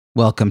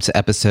Welcome to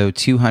episode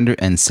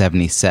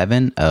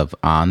 277 of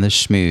On the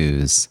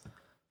Schmooze.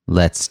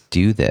 Let's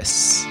do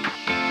this.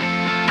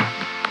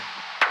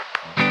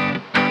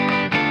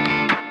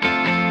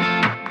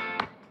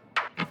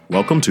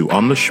 Welcome to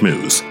On the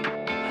Schmooze,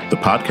 the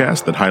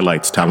podcast that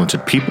highlights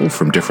talented people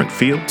from different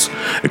fields,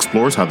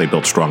 explores how they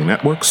built strong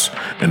networks,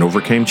 and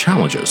overcame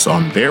challenges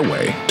on their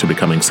way to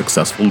becoming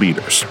successful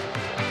leaders.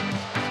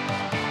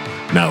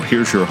 Now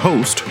here's your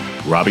host,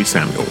 Robbie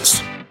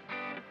Samuels.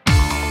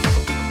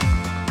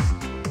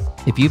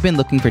 If you've been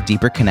looking for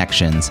deeper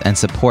connections and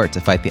support to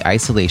fight the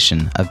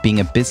isolation of being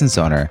a business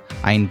owner,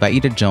 I invite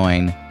you to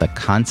join the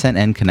Content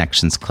and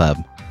Connections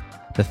Club.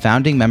 The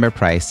founding member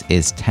price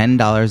is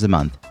 $10 a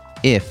month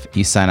if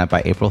you sign up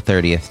by April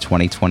 30th,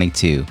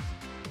 2022.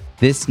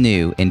 This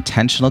new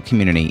intentional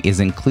community is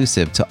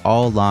inclusive to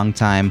all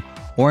longtime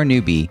or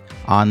newbie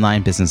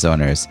online business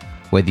owners,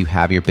 whether you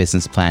have your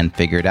business plan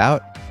figured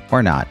out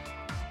or not.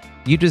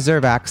 You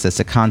deserve access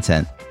to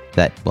content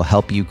that will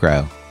help you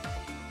grow.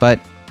 But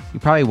you're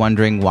probably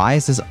wondering, why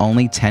is this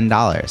only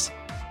 $10?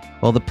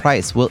 Well, the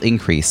price will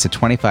increase to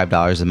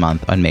 $25 a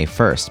month on May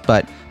 1st,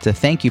 but to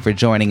thank you for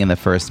joining in the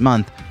first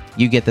month,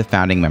 you get the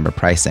founding member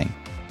pricing.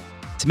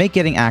 To make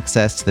getting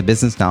access to the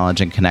business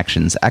knowledge and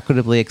connections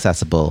equitably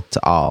accessible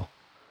to all.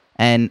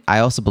 And I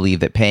also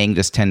believe that paying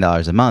just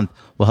 $10 a month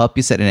will help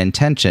you set an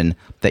intention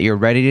that you're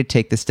ready to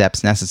take the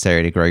steps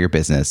necessary to grow your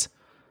business.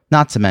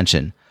 Not to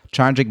mention,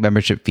 charging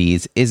membership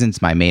fees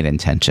isn't my main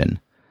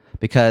intention,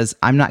 because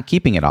I'm not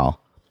keeping it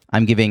all.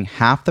 I'm giving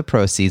half the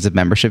proceeds of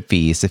membership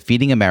fees to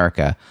Feeding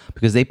America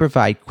because they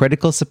provide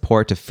critical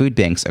support to food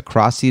banks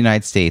across the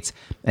United States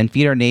and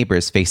feed our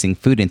neighbors facing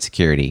food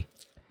insecurity.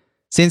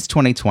 Since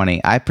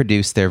 2020, I've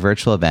produced their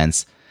virtual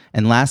events,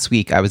 and last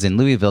week I was in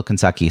Louisville,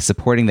 Kentucky,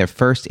 supporting their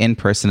first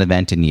in-person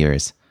event in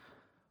years.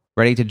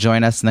 Ready to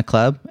join us in the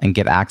club and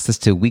get access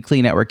to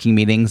weekly networking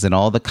meetings and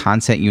all the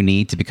content you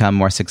need to become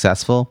more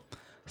successful?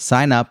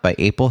 Sign up by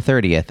April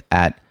 30th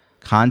at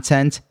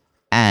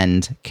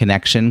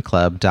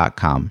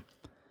contentandconnectionclub.com.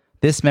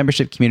 This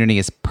membership community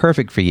is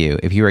perfect for you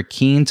if you are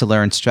keen to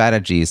learn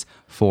strategies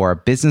for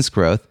business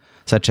growth,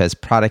 such as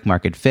product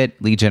market fit,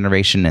 lead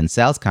generation, and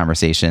sales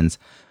conversations.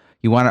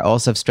 You want to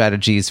also have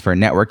strategies for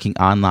networking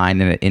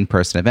online and at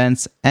in-person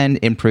events and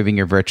improving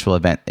your virtual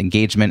event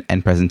engagement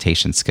and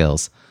presentation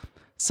skills.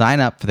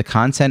 Sign up for the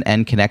Content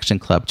and Connection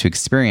Club to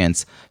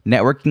experience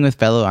networking with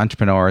fellow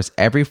entrepreneurs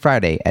every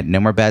Friday at No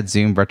More Bad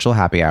Zoom virtual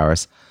happy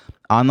hours,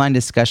 online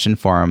discussion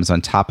forums on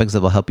topics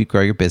that will help you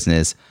grow your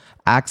business,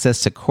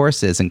 access to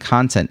courses and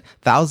content,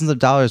 thousands of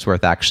dollars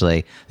worth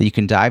actually, that you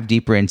can dive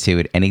deeper into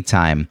at any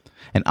time,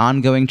 and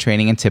ongoing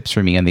training and tips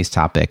from me on these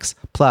topics,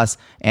 plus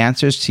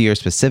answers to your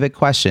specific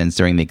questions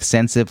during the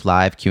extensive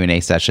live Q&A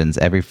sessions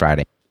every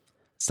Friday.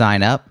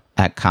 Sign up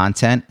at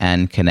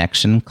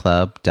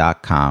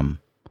contentandconnectionclub.com.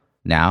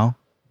 Now,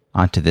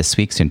 on to this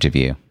week's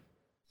interview.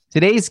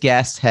 Today's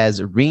guest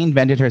has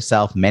reinvented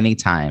herself many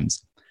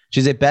times.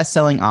 She's a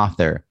best-selling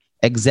author,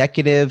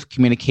 executive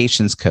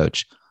communications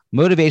coach,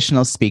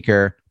 motivational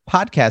speaker,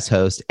 podcast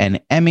host, and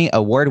Emmy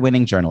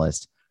award-winning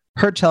journalist.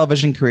 Her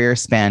television career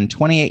spanned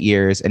 28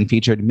 years and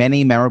featured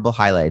many memorable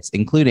highlights,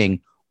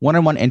 including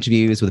one-on-one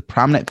interviews with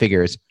prominent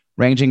figures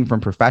ranging from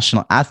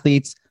professional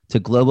athletes to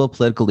global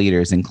political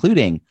leaders,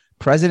 including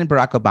President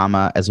Barack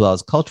Obama, as well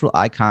as cultural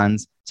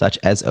icons such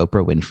as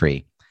Oprah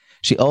Winfrey.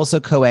 She also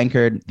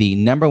co-anchored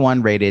the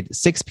 #1 rated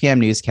 6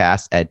 p.m.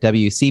 newscast at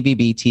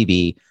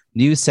WCVB-TV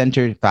News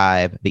Center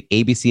 5, the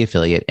ABC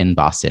affiliate in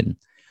Boston.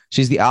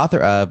 She's the author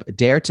of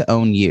Dare to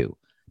Own You,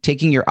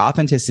 Taking Your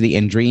Authenticity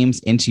and Dreams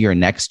into Your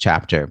Next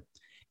Chapter.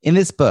 In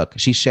this book,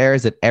 she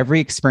shares that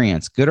every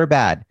experience, good or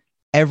bad,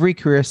 every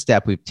career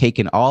step we've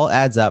taken all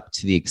adds up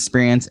to the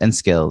experience and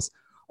skills.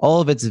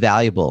 All of it's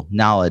valuable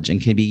knowledge and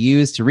can be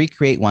used to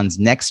recreate one's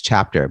next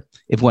chapter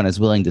if one is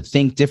willing to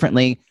think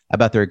differently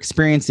about their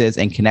experiences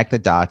and connect the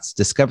dots,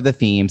 discover the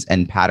themes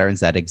and patterns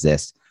that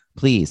exist.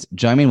 Please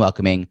join me in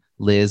welcoming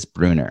Liz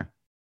Brunner.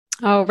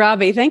 Oh,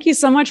 Robbie, thank you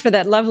so much for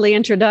that lovely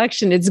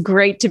introduction. It's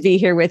great to be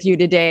here with you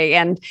today.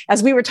 And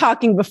as we were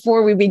talking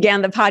before we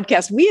began the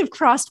podcast, we have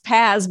crossed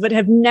paths, but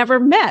have never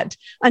met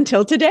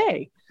until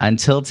today.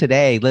 Until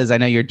today. Liz, I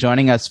know you're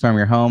joining us from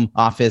your home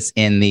office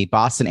in the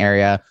Boston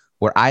area,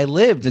 where I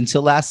lived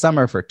until last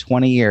summer for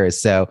 20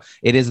 years. So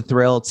it is a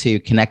thrill to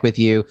connect with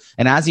you.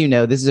 And as you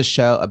know, this is a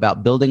show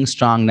about building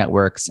strong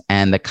networks,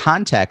 and the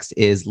context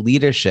is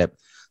leadership.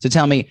 So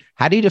tell me,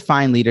 how do you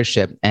define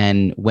leadership,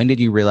 and when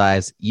did you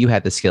realize you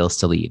had the skills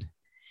to lead?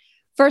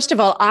 First of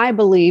all, I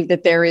believe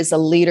that there is a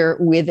leader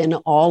within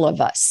all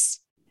of us.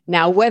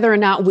 Now, whether or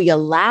not we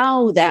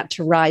allow that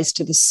to rise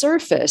to the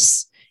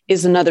surface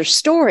is another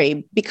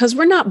story, because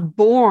we're not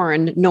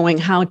born knowing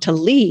how to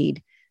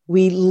lead.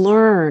 We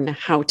learn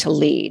how to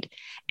lead,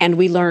 and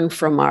we learn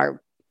from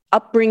our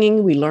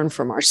upbringing. We learn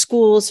from our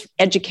schools,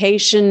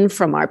 education,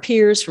 from our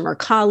peers, from our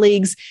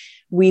colleagues.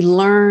 We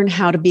learn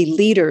how to be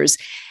leaders.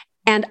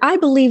 And I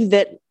believe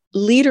that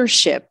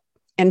leadership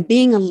and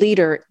being a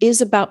leader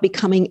is about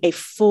becoming a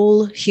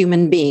full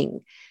human being.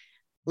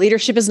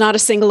 Leadership is not a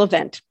single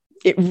event.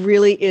 It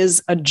really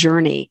is a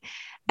journey.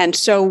 And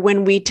so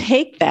when we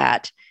take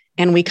that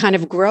and we kind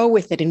of grow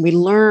with it and we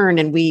learn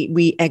and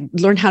we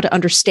learn how to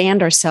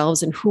understand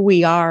ourselves and who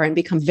we are and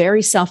become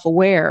very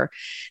self-aware,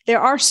 there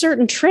are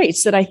certain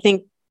traits that I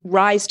think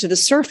rise to the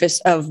surface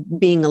of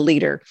being a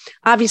leader.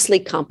 Obviously,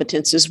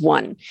 competence is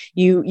one.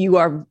 You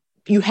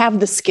have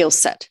the skill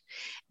set.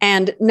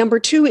 And number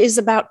two is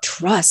about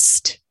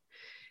trust.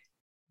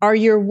 Are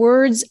your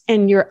words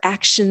and your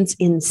actions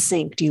in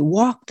sync? Do you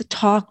walk the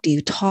talk? Do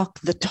you talk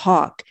the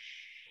talk?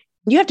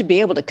 You have to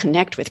be able to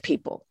connect with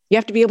people. You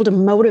have to be able to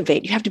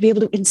motivate. You have to be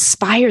able to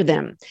inspire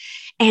them.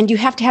 And you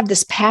have to have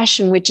this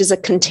passion, which is a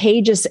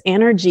contagious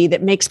energy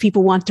that makes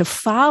people want to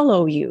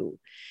follow you.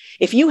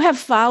 If you have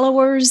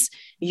followers,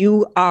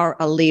 you are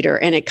a leader.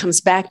 And it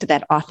comes back to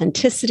that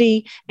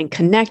authenticity and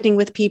connecting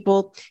with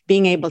people,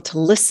 being able to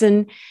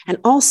listen, and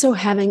also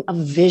having a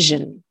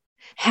vision.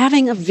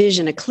 Having a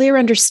vision, a clear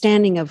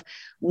understanding of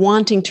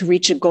wanting to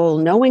reach a goal,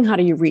 knowing how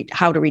to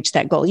reach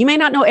that goal. You may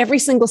not know every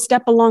single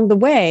step along the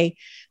way,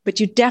 but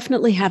you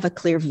definitely have a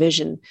clear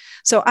vision.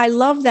 So I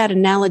love that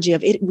analogy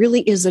of it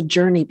really is a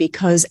journey,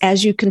 because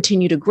as you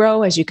continue to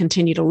grow, as you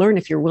continue to learn,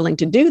 if you're willing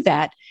to do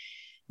that,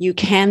 you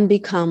can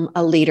become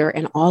a leader,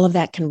 and all of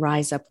that can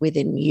rise up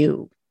within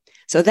you.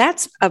 So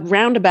that's a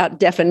roundabout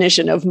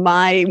definition of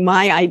my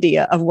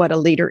idea of what a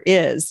leader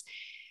is.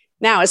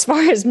 Now, as far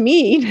as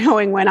me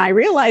knowing when I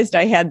realized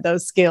I had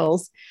those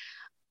skills,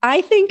 I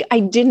think I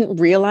didn't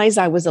realize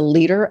I was a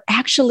leader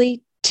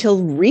actually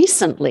till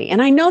recently. And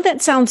I know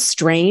that sounds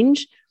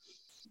strange,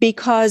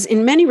 because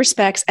in many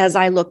respects, as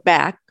I look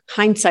back,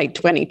 hindsight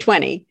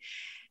 2020,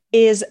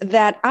 is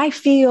that I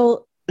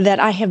feel that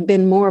I have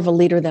been more of a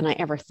leader than I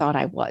ever thought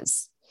I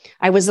was.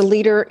 I was a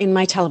leader in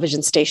my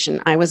television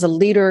station. I was a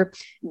leader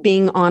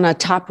being on a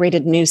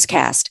top-rated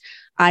newscast.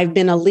 I've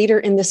been a leader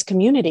in this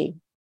community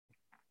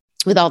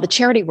with all the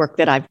charity work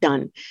that I've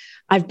done.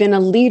 I've been a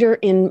leader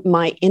in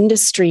my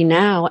industry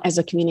now as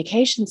a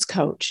communications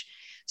coach.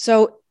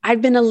 So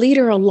I've been a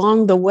leader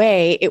along the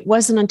way. It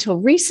wasn't until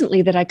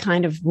recently that I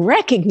kind of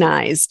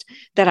recognized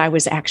that I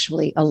was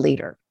actually a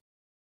leader.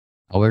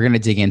 Oh, we're going to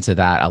dig into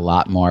that a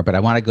lot more, but I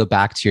want to go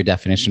back to your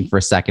definition for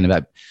a second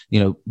about,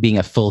 being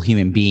a full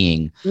human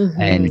being,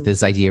 and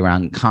this idea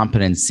around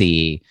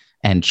competency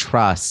and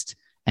trust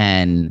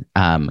and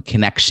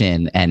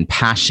connection and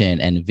passion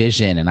and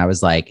vision. And I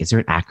was like, is there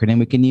an acronym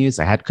we can use?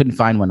 couldn't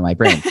find one in my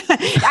brain.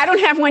 I don't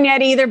have one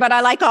yet either, but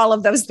I like all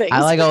of those things.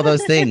 I like all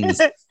those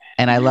things.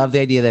 And I love the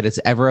idea that it's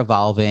ever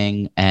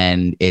evolving,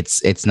 and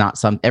it's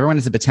not everyone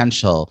has a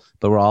potential,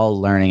 but we're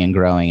all learning and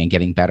growing and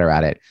getting better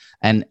at it.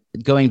 And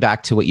going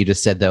back to what you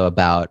just said, though,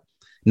 about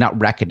not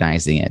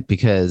recognizing it,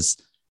 because,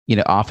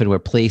 often we're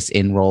placed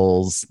in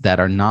roles that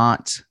are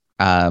not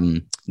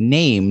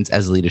named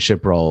as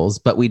leadership roles,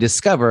 but we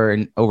discover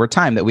over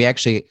time that we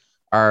actually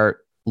are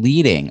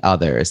leading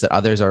others, that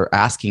others are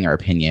asking our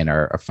opinion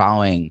or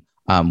following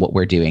what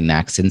we're doing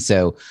next. And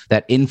so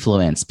that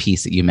influence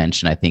piece that you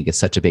mentioned, I think, is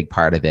such a big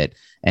part of it.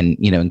 And,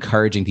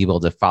 encouraging people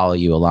to follow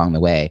you along the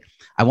way.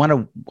 I'm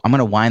going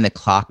to wind the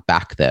clock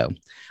back, though.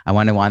 I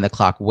want to wind the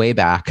clock way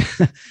back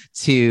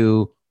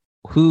to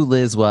who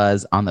Liz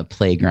was on the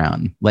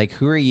playground. Like,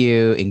 who are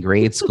you in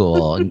grade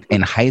school,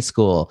 in high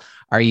school?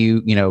 Are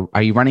you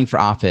running for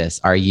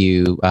office? Are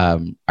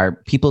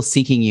people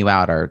seeking you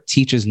out? Are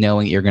teachers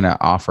knowing you're going to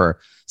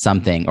offer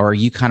something? Or are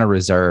you kind of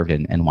reserved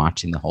and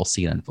watching the whole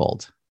scene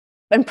unfold?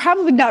 I'm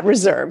probably not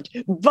reserved,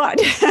 but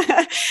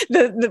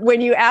when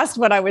you asked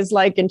what I was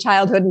like in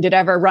childhood and did I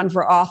ever run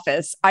for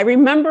office, I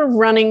remember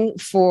running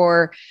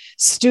for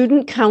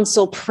student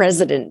council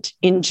president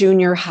in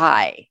junior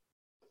high.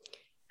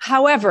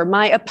 However,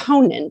 my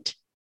opponent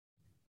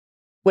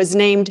was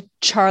named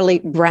Charlie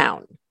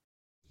Brown.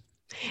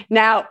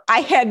 Now,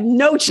 I had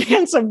no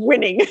chance of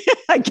winning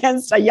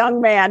against a young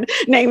man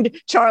named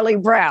Charlie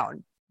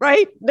Brown,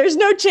 right? There's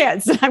no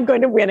chance that I'm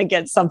going to win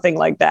against something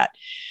like that.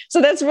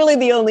 So that's really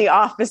the only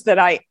office that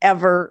I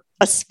ever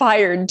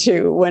aspired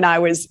to when I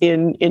was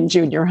in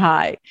junior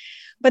high.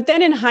 But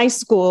then in high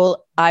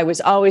school, I was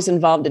always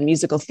involved in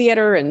musical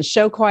theater and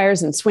show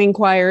choirs and swing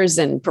choirs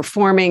and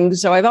performing.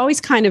 So I've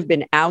always kind of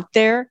been out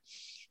there.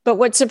 But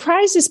what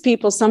surprises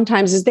people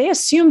sometimes is they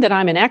assume that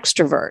I'm an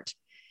extrovert.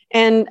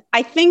 And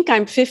I think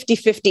I'm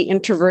 50-50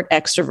 introvert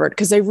extrovert,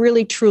 because I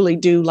really, truly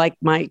do like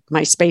my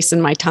space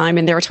and my time.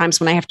 And there are times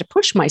when I have to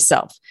push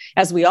myself,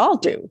 as we all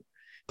do,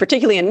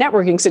 particularly in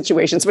networking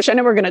situations, which I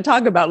know we're going to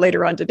talk about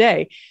later on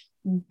today.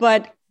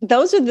 But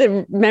those are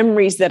the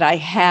memories that I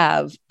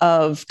have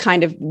of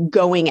kind of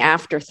going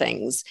after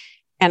things.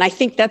 And I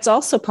think that's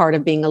also part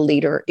of being a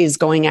leader, is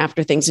going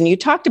after things. And you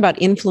talked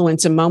about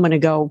influence a moment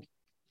ago.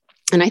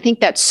 And I think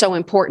that's so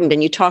important.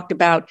 And you talked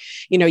about,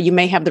 you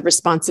may have the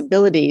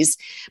responsibilities,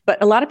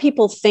 but a lot of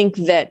people think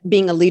that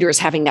being a leader is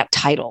having that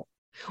title,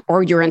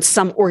 or you're in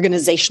some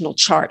organizational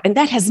chart. And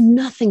that has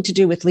nothing to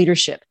do with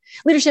leadership.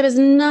 Leadership has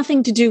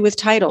nothing to do with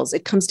titles.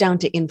 It comes down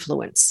to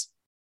influence.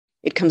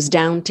 It comes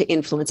down to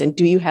influence. And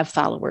do you have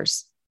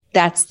followers?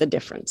 That's the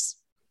difference.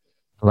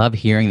 I love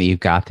hearing that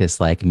you've got this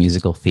like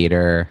musical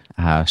theater,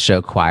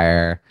 show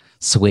choir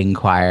swing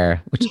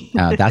choir, which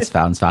that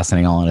sounds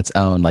fascinating all on its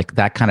own. Like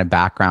that kind of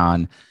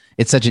background,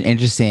 it's such an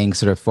interesting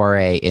sort of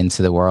foray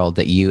into the world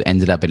that you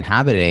ended up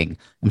inhabiting.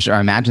 I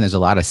imagine there's a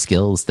lot of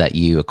skills that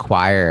you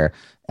acquire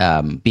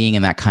being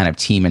in that kind of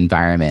team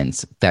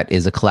environment that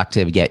is a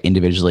collective, yet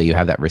individually you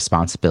have that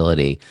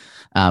responsibility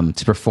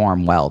to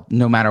perform well,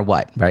 no matter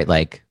what, right?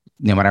 Like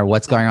no matter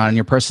what's going on in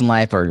your personal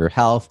life or your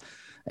health.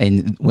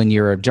 And when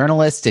you're a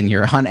journalist and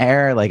you're on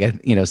air, like,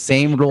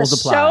 same rules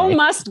apply. The show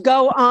must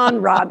go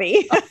on,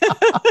 Robbie.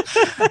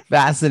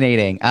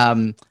 Fascinating.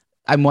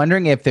 I'm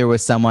wondering if there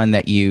was someone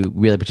that you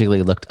really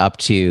particularly looked up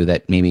to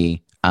that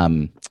maybe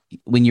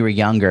when you were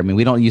younger. I mean,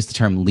 we don't use the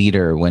term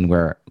leader when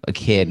we're a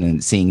kid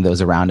and seeing those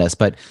around us,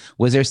 but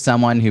was there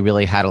someone who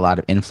really had a lot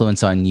of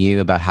influence on you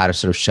about how to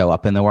sort of show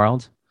up in the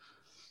world?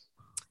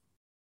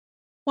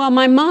 Well,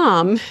 my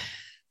mom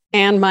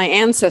and my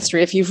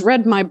ancestry, if you've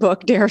read my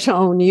book, Dare to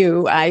Own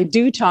You, I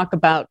do talk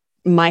about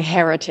my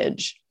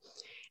heritage.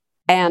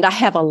 And I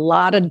have a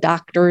lot of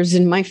doctors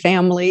in my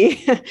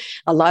family,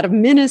 a lot of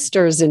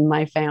ministers in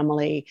my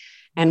family.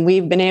 And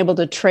we've been able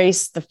to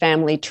trace the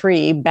family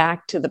tree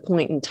back to the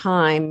point in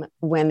time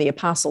when the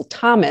Apostle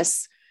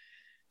Thomas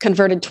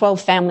converted 12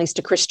 families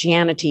to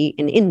Christianity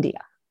in India.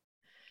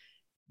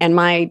 And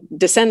my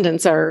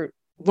descendants are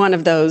one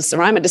of those,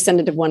 or I'm a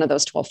descendant of one of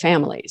those 12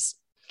 families.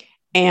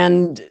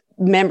 And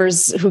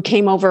members who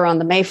came over on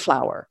the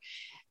Mayflower.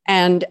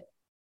 And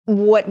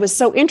what was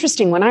so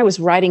interesting when I was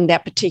writing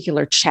that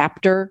particular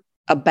chapter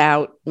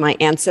about my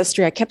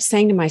ancestry, I kept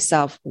saying to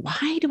myself,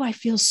 why do I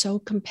feel so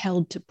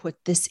compelled to put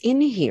this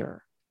in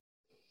here?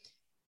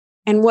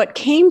 And what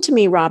came to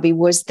me, Robbie,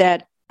 was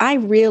that I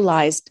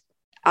realized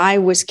I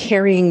was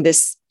carrying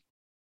this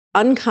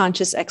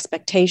unconscious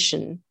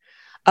expectation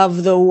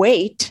of the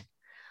weight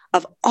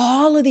of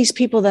all of these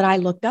people that I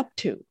looked up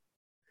to.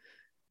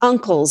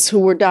 Uncles who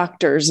were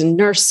doctors and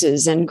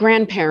nurses, and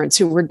grandparents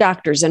who were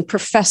doctors and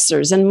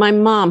professors, and my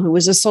mom who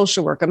was a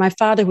social worker, my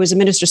father who was a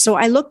minister. So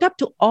I looked up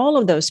to all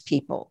of those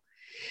people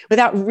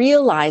without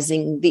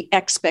realizing the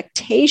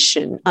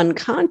expectation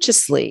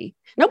unconsciously.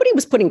 Nobody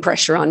was putting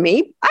pressure on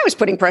me. I was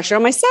putting pressure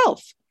on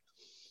myself.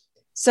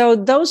 So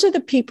those are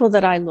the people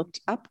that I looked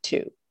up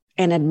to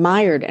and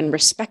admired and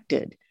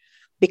respected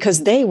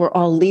because they were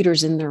all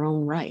leaders in their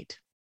own right.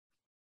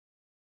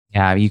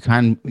 Yeah,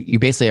 you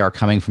basically are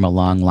coming from a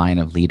long line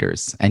of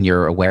leaders and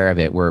you're aware of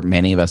it, where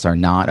many of us are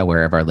not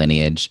aware of our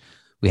lineage.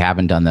 We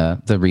haven't done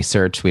the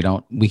research.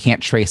 We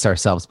can't trace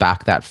ourselves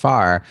back that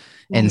far.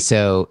 Right. And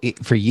so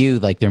for you,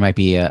 like there might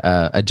be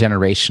a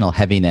generational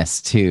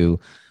heaviness to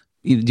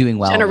doing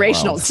well.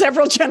 Generational,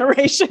 several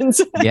generations.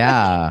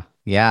 Yeah.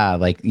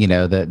 Like,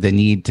 the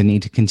need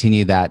to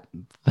continue that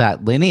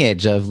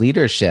lineage of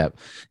leadership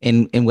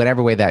in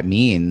whatever way that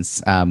means,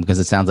 because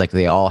it sounds like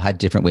they all had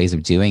different ways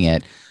of doing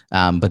it.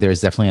 But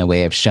there's definitely a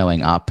way of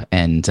showing up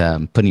and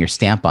putting your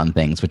stamp on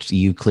things, which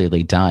you've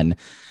clearly done.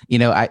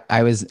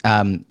 I was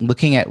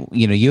looking at,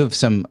 you have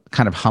some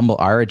kind of humble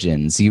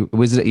origins. You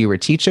were a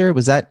teacher?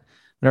 Was that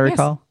what I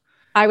recall?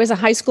 I was a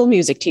high school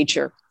music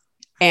teacher.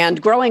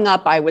 And growing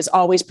up, I was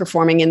always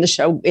performing in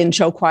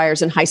show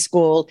choirs in high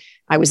school.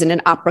 I was in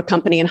an opera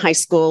company in high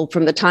school.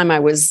 From the time I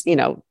was,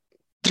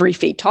 3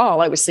 feet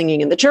tall, I was singing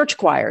in the church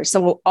choir.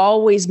 So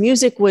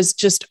music was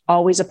just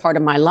always a part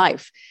of my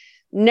life.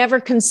 Never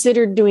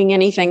considered doing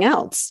anything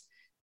else.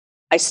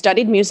 I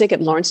studied music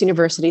at Lawrence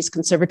University's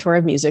Conservatory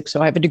of Music.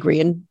 So I have a degree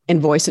in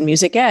voice and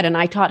music ed. And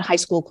I taught high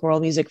school choral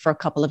music for a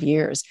couple of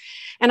years.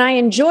 And I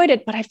enjoyed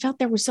it, but I felt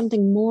there was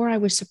something more I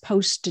was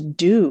supposed to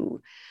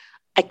do.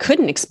 I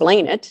couldn't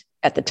explain it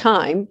at the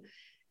time.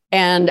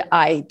 And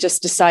I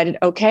just decided,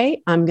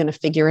 okay, I'm going to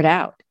figure it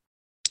out.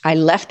 I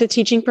left the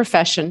teaching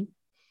profession,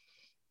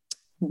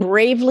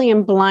 bravely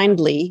and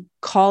blindly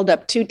called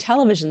up 2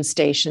 television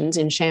stations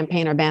in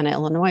Champaign-Urbana,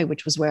 Illinois,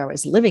 which was where I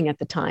was living at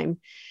the time,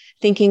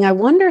 thinking, I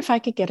wonder if I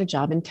could get a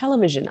job in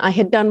television. I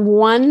had done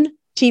one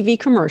TV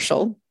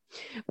commercial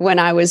when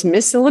I was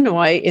Miss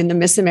Illinois in the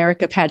Miss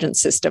America pageant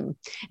system.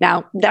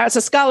 Now, that's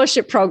a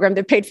scholarship program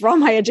that paid for all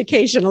my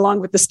education,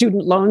 along with the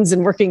student loans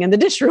and working in the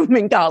dish room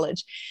in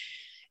college.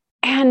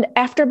 And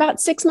after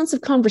about 6 months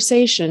of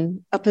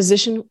conversation, a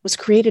position was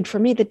created for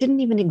me that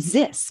didn't even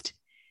exist.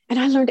 And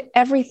I learned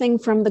everything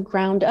from the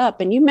ground up.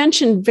 And you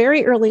mentioned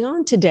very early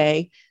on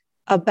today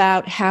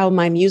about how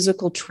my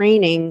musical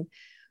training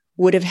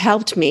would have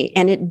helped me.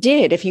 And it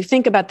did. If you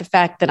think about the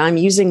fact that I'm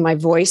using my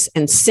voice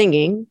and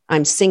singing,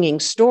 I'm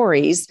singing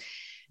stories.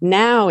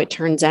 Now it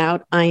turns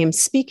out I am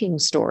speaking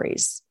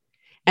stories.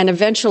 And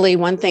eventually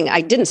one thing,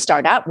 I didn't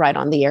start out right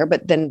on the air,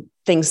 but then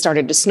things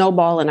started to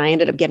snowball and I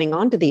ended up getting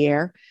onto the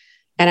air.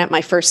 And at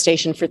my first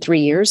station for 3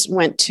 years,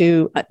 went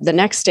to the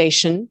next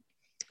station.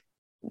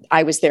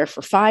 I was there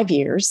for 5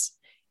 years.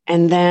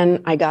 And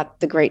then I got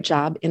the great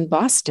job in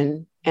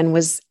Boston and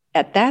was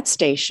at that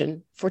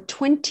station for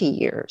 20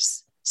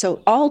 years.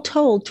 So all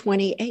told,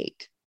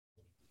 28.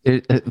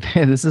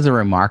 This is a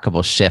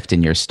remarkable shift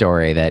in your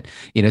story that,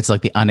 it's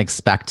like the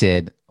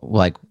unexpected,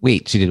 like,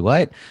 wait, she did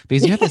what?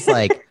 Because you have this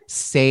like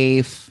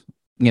safe,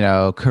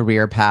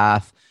 career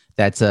path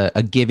that's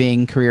a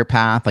giving career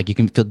path. Like you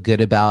can feel good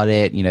about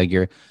it. You know,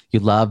 you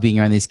love being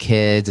around these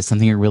kids. It's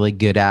something you're really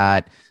good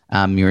at.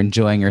 You're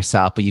enjoying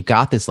yourself, but you've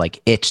got this like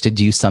itch to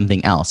do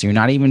something else. You're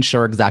not even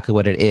sure exactly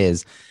what it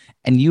is.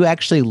 And you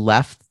actually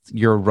left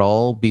your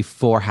role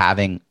before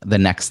having the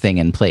next thing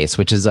in place,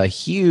 which is a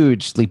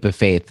huge leap of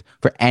faith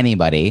for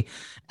anybody.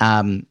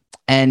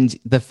 And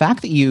the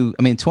fact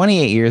that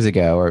 28 years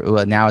ago, or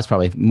well, now it's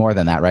probably more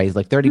than that, right? It's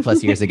like 30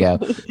 plus years ago,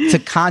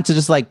 to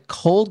just like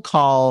cold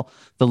call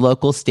the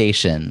local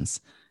stations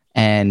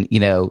and, you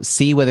know,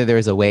 see whether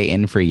there's a way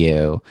in for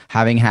you,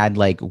 having had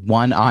like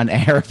one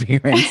on-air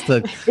appearance to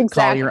Exactly.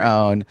 call your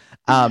own.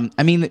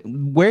 I mean,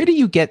 where do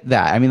you get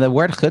that? I mean, the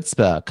word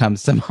chutzpah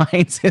comes to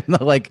mind in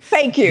the like.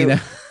 Thank you. You know.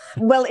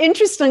 Well,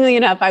 interestingly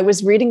enough, I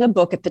was reading a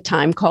book at the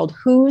time called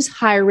Who's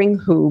Hiring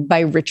Who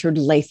by Richard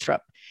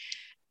Lathrop.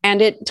 And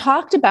it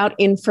talked about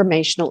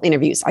informational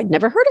interviews. I'd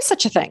never heard of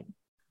such a thing.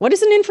 What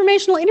is an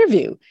informational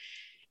interview?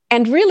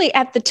 And really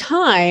at the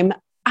time,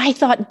 I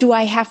thought, do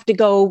I have to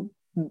go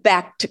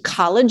back to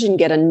college and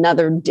get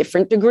another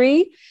different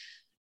degree?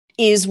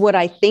 Is what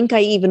I think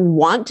I even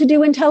want to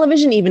do in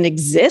television even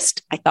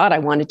exist? I thought I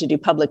wanted to do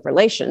public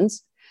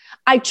relations.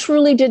 I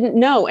truly didn't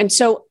know. And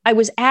so I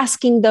was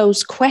asking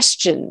those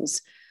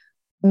questions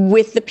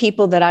with the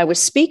people that I was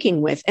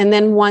speaking with. And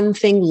then one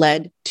thing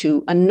led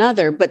to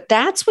another. But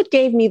that's what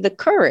gave me the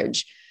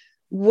courage,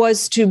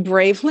 was to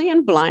bravely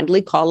and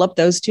blindly call up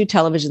those two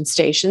television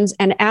stations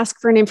and ask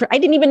for an info. I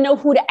didn't even know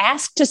who to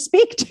ask to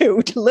speak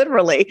to,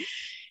 literally.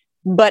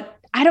 But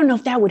I don't know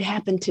if that would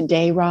happen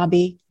today,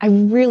 Robbie. I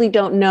really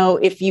don't know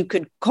if you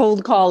could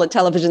cold call a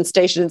television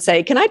station and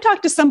say, can I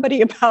talk to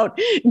somebody about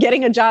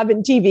getting a job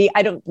in TV?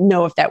 I don't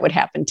know if that would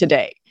happen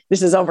today.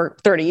 This is over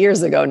 30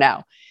 years ago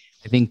now.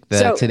 I think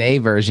the today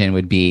version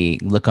would be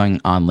looking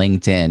on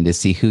LinkedIn to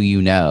see who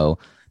you know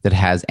that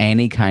has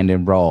any kind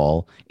of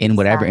role in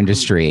whatever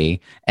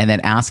industry, and then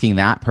asking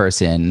that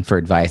person for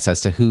advice as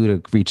to who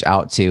to reach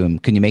out to.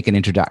 And can you make an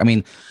introduction? I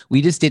mean,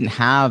 we just didn't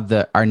have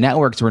our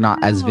networks were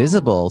not as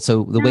visible.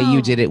 So the way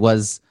you did it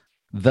was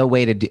the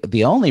way to do,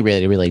 the only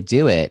way to really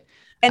do it.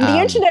 And the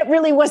internet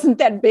really wasn't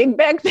that big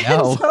back then.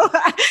 No. So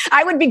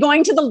I would be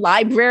going to the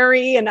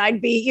library and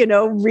I'd be, you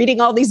know,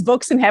 reading all these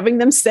books and having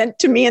them sent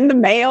to me in the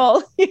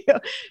mail,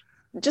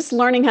 just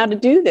learning how to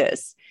do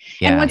this.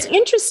 Yeah. And what's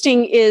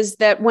interesting is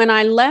that when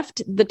I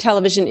left the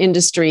television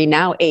industry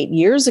now 8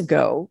 years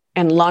ago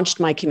and launched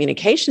my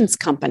communications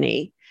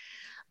company,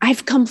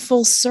 I've come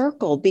full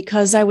circle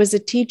because I was a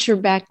teacher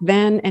back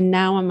then and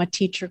now I'm a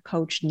teacher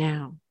coach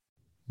now.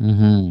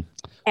 Mm-hmm.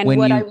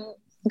 And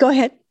go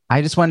ahead.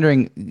 I just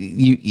wondering,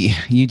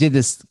 you did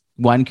this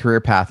one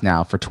career path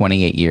now for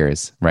 28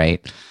 years,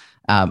 right?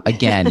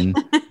 Again,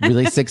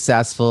 really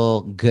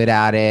successful, good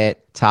at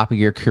it, top of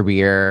your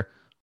career.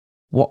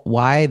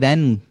 Why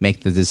then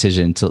make the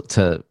decision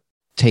to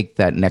take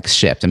that next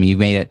shift? I mean, you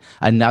made it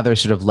another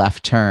sort of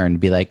left turn,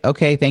 be like,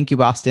 okay, thank you,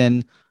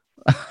 Boston.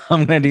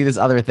 I'm going to do this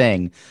other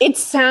thing. It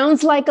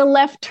sounds like a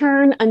left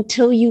turn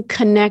until you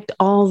connect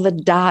all the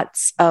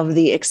dots of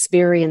the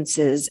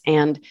experiences.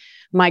 And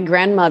my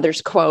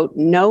grandmother's quote,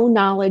 no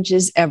knowledge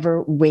is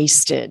ever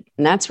wasted.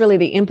 And that's really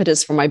the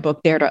impetus for my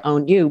book, Dare to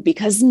Own You,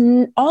 because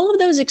all of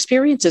those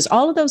experiences,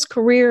 all of those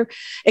career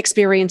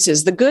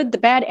experiences, the good, the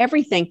bad,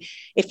 everything,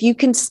 if you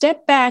can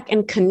step back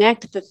and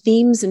connect the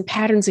themes and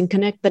patterns and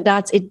connect the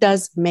dots, it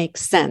does make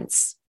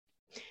sense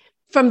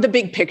from the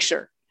big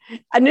picture.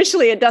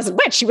 Initially, it doesn't.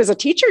 Wait, she was a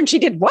teacher and she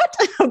did what?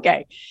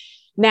 Okay.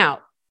 Now,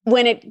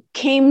 when it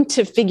came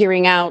to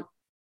figuring out,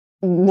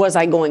 was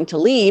I going to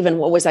leave and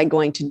what was I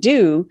going to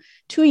do?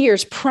 2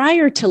 years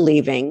prior to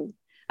leaving,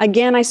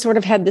 again, I sort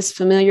of had this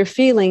familiar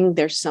feeling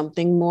there's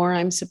something more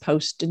I'm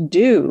supposed to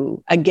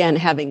do. Again,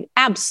 having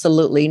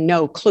absolutely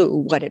no clue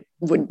what it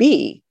would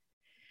be.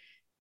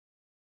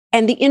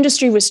 And the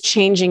industry was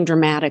changing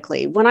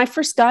dramatically. When I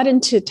first got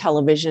into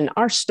television,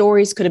 our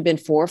stories could have been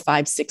 4,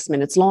 5, 6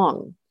 minutes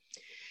long.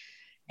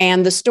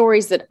 And the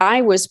stories that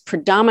I was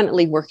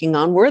predominantly working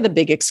on were the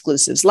big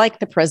exclusives, like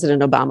the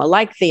President Obama,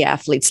 like the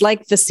athletes,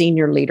 like the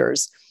senior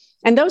leaders.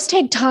 And those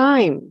take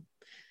time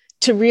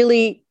to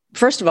really,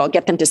 first of all,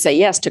 get them to say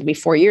yes. It took me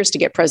 4 years to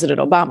get President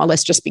Obama.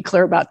 Let's just be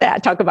clear about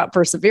that. Talk about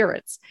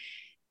perseverance.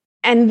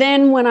 And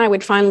then when I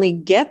would finally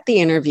get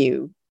the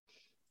interview,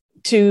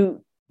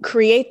 to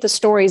create the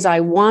stories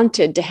I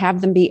wanted, to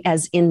have them be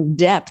as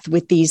in-depth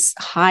with these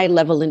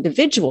high-level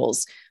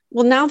individuals.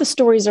 Well, now the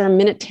stories are 1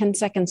 minute, 10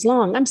 seconds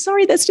long. I'm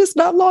sorry, that's just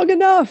not long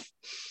enough.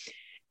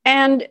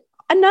 And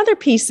another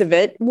piece of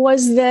it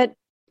was that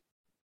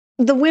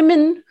the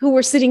women who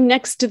were sitting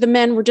next to the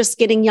men were just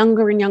getting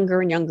younger and younger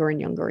and younger and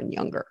younger and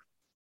younger.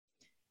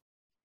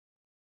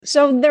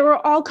 So there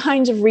were all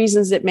kinds of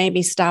reasons that made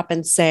me stop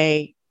and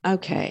say,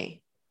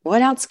 okay,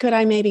 what else could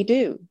I maybe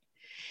do?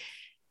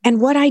 And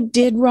what I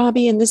did,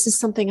 Robbie, and this is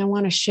something I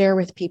want to share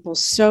with people,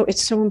 so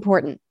it's so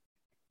important.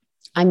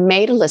 I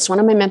made a list. One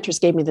of my mentors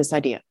gave me this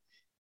idea.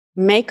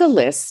 Make a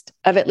list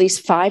of at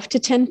least 5 to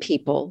 10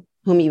 people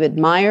whom you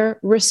admire,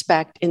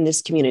 respect in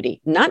this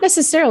community, not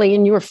necessarily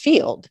in your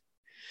field,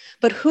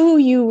 but who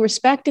you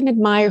respect and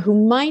admire,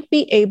 who might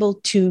be able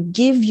to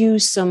give you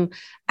some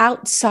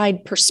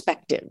outside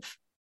perspective.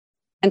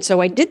 And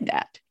so I did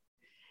that.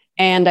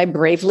 And I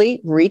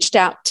bravely reached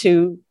out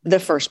to the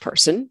first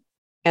person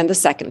and the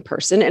second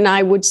person, and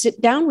I would sit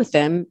down with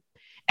them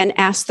and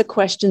ask the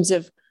questions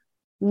of,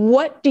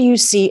 what do you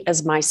see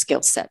as my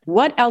skill set?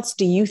 What else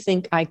do you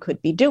think I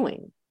could be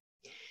doing?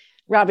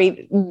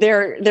 Robbie,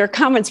 their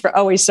comments were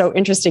always so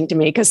interesting to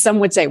me, because some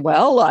would say,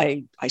 well,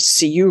 I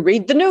see you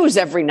read the news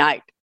every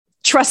night.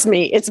 Trust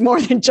me, it's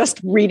more than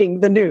just reading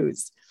the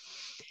news.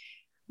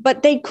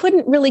 But they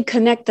couldn't really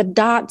connect the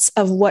dots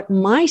of what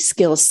my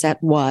skill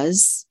set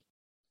was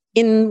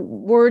in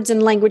words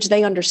and language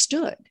they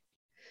understood.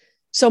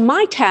 So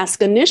my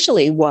task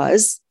initially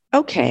was,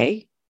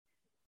 okay,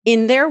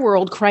 in their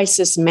world,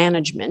 crisis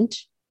management,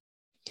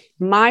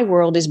 my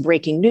world is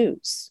breaking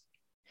news.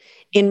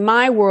 In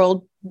my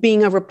world,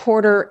 being a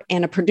reporter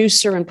and a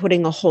producer and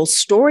putting a whole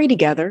story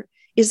together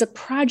is a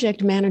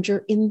project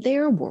manager in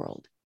their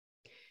world.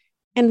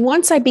 And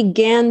once I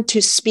began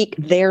to speak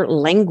their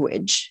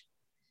language,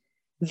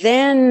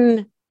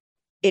 then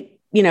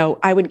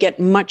I would get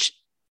much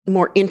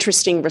more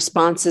interesting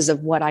responses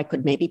of what I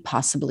could maybe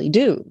possibly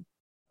do.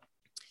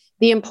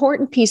 The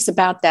important piece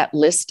about that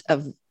list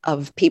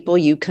of people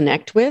you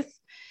connect with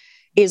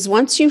is,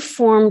 once you've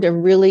formed a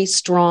really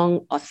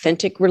strong,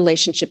 authentic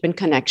relationship and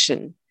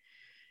connection,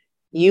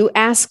 you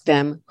ask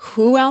them,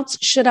 who else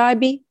should I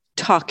be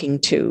talking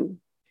to?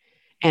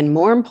 And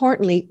more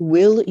importantly,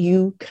 will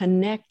you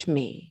connect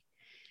me?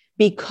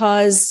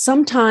 Because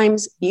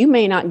sometimes you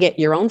may not get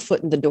your own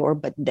foot in the door,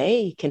 but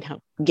they can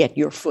help get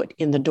your foot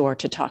in the door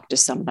to talk to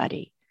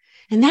somebody.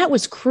 And that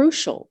was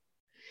crucial.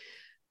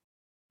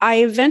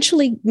 I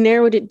eventually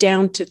narrowed it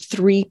down to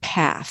 3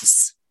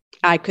 paths.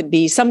 I could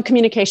be some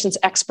communications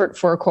expert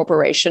for a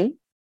corporation,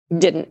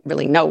 didn't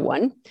really know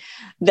one,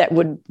 that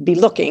would be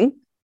looking.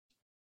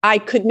 I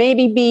could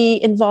maybe be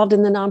involved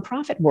in the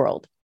nonprofit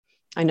world.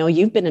 I know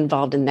you've been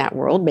involved in that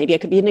world. Maybe I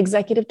could be an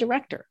executive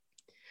director.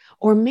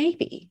 Or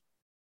maybe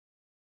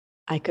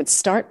I could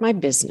start my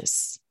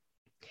business.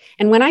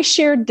 And when I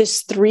shared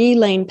this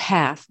 3-lane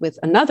path with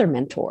another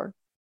mentor,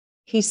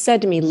 he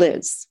said to me,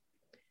 Liz,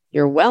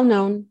 you're well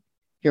known,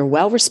 you're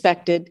well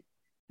respected.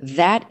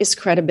 That is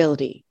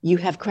credibility. You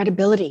have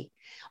credibility.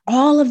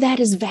 All of that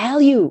is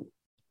value.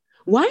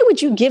 Why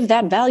would you give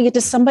that value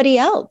to somebody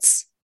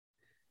else?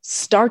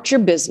 Start your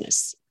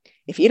business.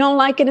 If you don't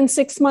like it in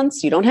 6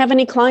 months, you don't have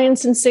any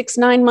clients in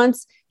 6-9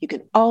 months, you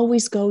can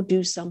always go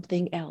do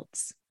something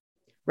else.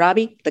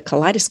 Robbie, the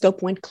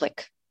kaleidoscope went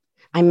click.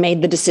 I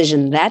made the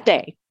decision that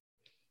day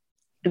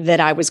that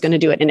I was going to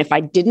do it. And if I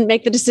didn't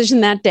make the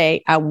decision that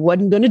day, I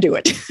wasn't going to do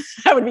it.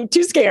 I would be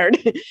too scared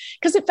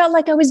because it felt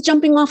like I was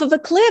jumping off of a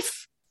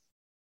cliff.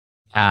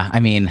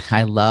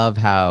 I love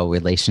how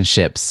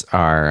relationships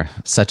are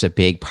such a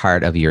big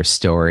part of your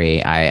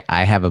story. I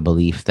have a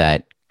belief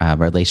that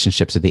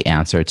relationships are the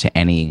answer to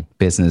any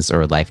business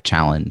or life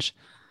challenge.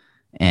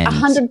 And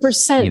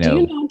 100%.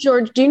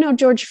 Do you know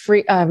George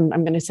Free? I'm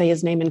going to say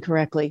his name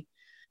incorrectly.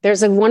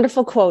 There's a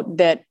wonderful quote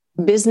that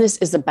business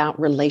is about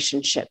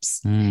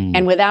relationships.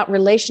 And without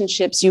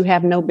relationships, you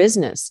have no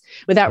business.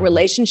 Without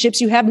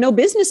relationships, you have no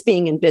business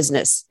being in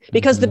business,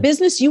 because the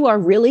business you are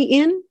really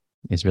in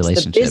is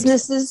relationships. The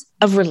businesses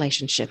of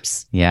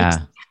relationships. Yeah.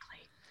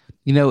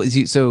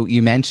 Exactly. So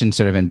you mentioned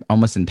sort of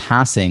almost in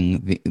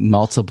passing the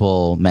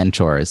multiple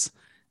mentors.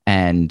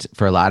 And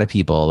for a lot of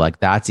people, like,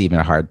 that's even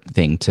a hard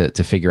thing to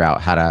figure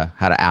out how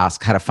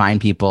to find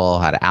people,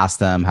 how to ask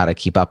them, how to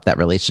keep up that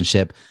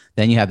relationship.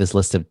 Then you have this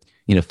list of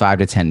 5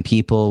 to 10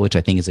 people, which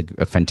I think is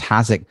a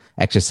fantastic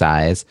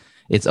exercise.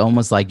 It's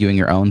almost like doing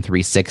your own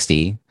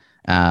 360,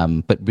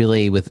 but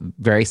really with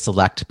very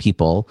select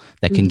people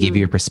that can give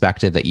you a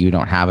perspective that you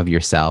don't have of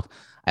yourself.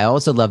 I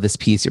also love this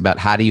piece about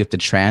how do you have to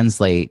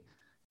translate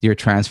your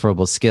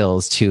transferable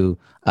skills to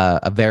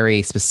a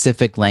very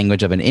specific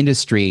language of an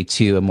industry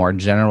to a more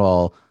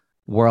general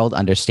world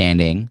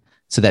understanding,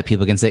 so that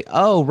people can say,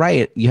 oh,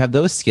 right, you have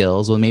those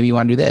skills. Well, maybe you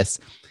want to do this.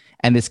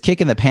 And this kick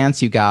in the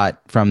pants you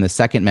got from the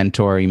second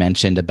mentor you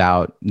mentioned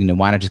about,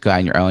 why not just go out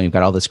on your own? You've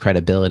got all this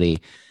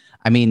credibility.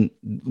 In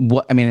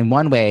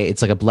one way,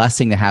 it's like a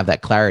blessing to have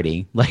that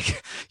clarity.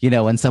 Like,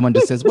 when someone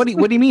just says, what do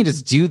you mean?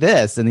 Just do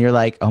this. And you're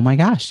like, oh my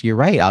gosh, you're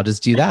right. I'll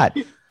just do that.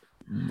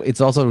 It's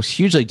also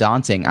hugely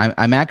daunting.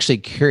 I'm actually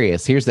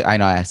curious. I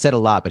know I said a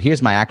lot, but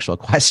here's my actual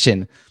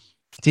question.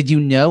 Did you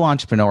know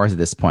entrepreneurs at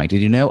this point?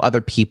 Did you know other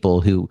people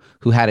who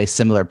had a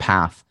similar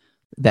path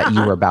that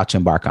you were about to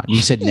embark on?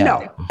 You said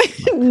no.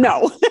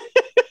 No.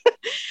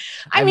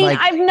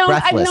 I've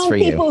known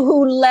people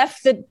who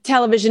left the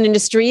television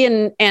industry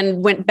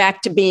and went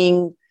back to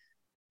being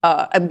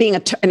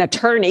an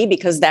attorney,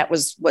 because that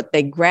was what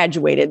they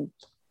graduated,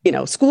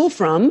 school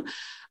from.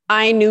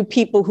 I knew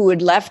people who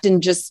had left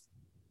and just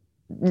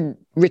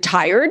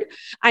retired.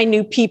 I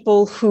knew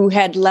people who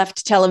had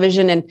left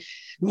television and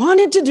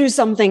wanted to do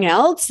something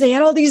else. They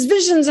had all these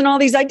visions and all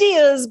these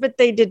ideas, but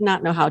they did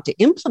not know how to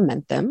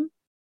implement them.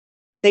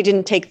 They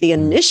didn't take the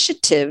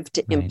initiative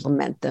to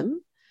implement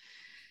them.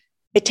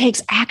 It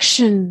takes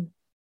action.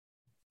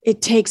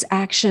 It takes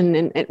action.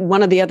 And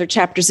one of the other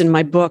chapters in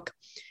my book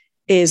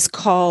is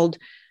called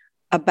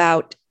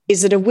about,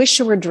 is it a wish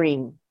or a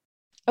dream?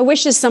 A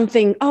wish is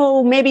something,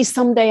 oh, maybe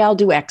someday I'll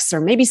do X,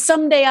 or maybe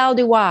someday I'll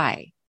do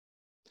Y.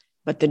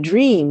 But the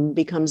dream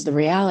becomes the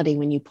reality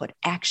when you put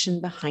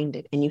action behind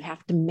it, and you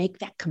have to make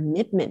that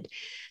commitment.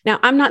 Now,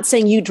 I'm not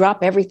saying you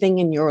drop everything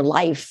in your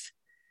life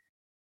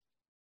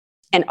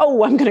and,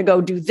 oh, I'm going to go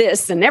do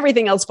this and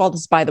everything else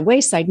falls by the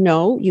wayside.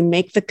 No, you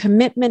make the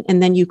commitment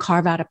and then you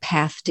carve out a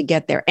path to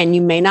get there. And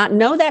you may not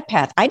know that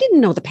path. I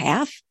didn't know the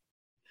path.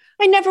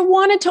 I never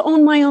wanted to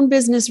own my own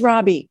business,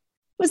 Robbie.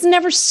 It was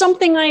never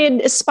something I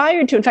had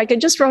aspired to. In fact, I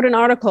just wrote an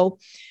article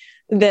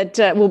that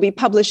will be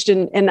published.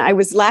 And I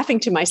was laughing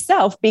to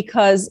myself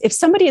because if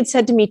somebody had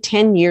said to me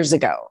 10 years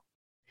ago,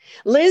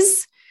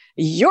 Liz,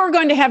 you're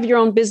going to have your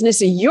own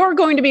business, you're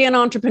going to be an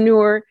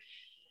entrepreneur,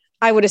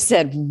 I would have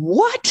said,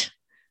 what?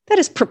 That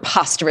is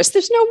preposterous.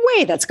 There's no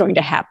way that's going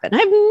to happen. I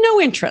have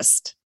no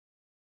interest.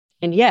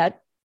 And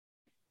yet,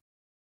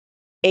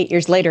 8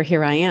 years later,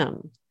 here I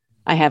am.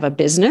 I have a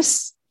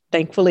business,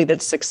 thankfully,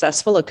 that's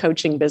successful, a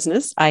coaching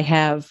business. I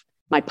have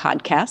my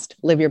podcast,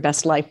 Live Your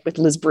Best Life with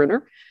Liz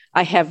Brunner.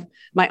 I have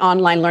my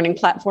online learning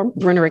platform,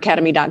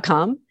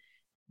 brunneracademy.com,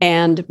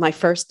 and my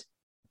first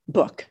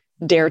book,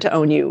 Dare to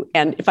Own You.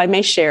 And if I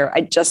may share,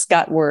 I just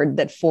got word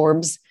that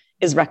Forbes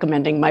is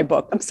recommending my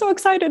book. I'm so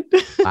excited.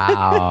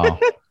 Wow.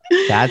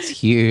 That's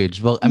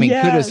huge. Well, I mean,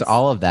 kudos to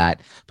all of that,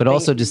 but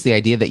also just the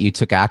idea that you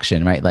took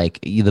action, right?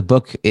 Like the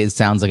book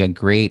sounds like a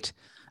great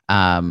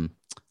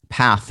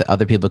path that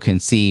other people can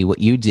see what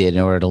you did in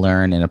order to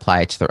learn and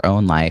apply it to their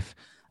own life,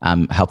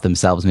 help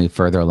themselves move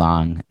further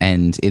along.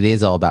 And it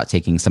is all about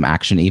taking some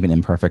action, even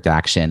imperfect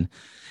action.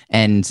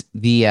 And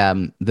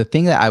the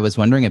thing that I was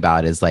wondering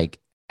about is like,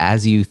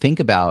 as you think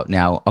about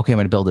now, okay, I'm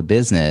going to build a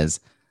business.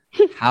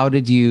 How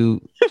did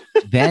you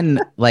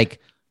then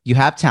you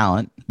have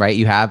talent, right?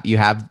 You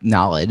have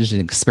knowledge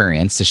and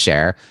experience to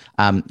share.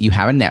 You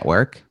have a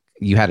network.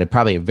 You had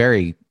probably a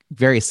very,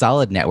 very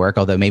solid network,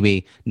 although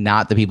maybe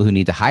not the people who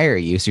need to hire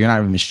you. So you're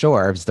not even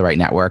sure if it's the right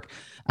network.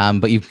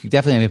 But you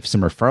definitely have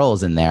some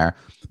referrals in there.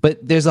 But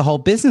there's a whole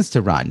business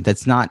to run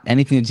that's not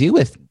anything to do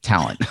with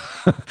talent.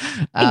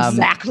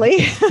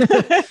 Exactly.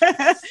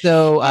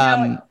 So,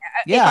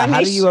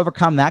 how do you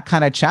overcome that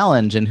kind of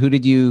challenge? And who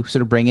did you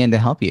sort of bring in to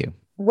help you?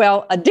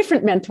 Well, a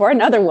different mentor,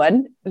 another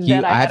one.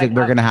 We're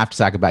going to have to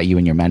talk about you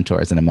and your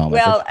mentors in a moment.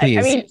 Well, I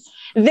mean,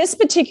 this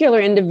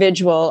particular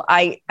individual,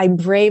 I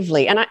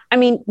bravely, and I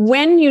mean,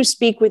 when you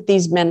speak with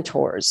these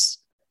mentors,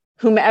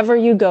 whomever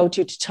you go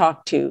to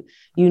talk to,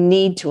 you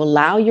need to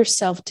allow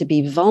yourself to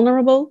be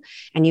vulnerable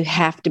and you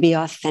have to be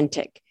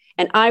authentic.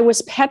 And I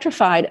was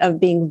petrified of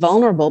being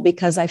vulnerable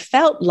because I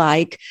felt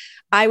like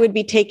I would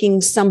be taking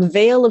some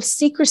veil of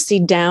secrecy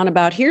down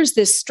about here's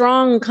this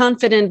strong,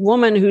 confident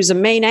woman who's a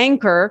main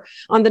anchor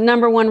on the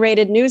 #1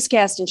 rated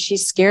newscast, and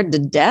she's scared to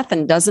death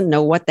and doesn't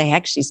know what the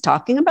heck she's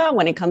talking about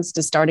when it comes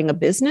to starting a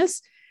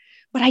business.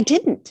 But I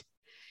didn't.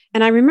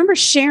 And I remember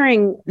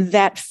sharing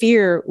that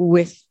fear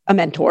with a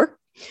mentor.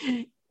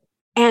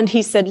 And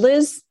he said,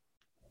 Liz,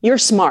 you're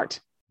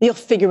smart. You'll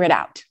figure it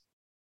out.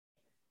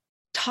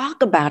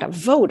 Talk about a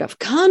vote of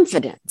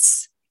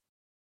confidence.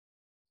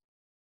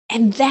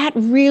 And that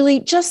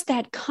really, just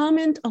that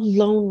comment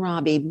alone,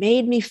 Robbie,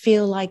 made me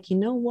feel like, you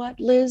know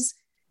what, Liz,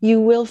 you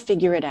will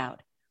figure it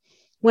out.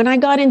 When I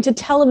got into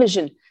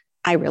television,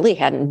 I really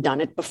hadn't done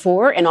it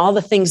before. And all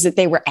the things that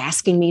they were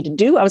asking me to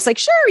do, I was like,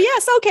 sure,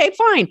 yes, okay,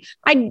 fine.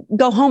 I'd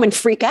go home and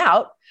freak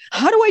out.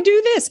 How do I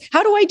do this?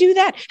 How do I do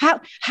that?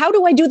 How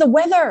do I do the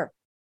weather?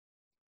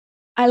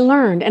 I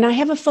learned, and I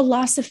have a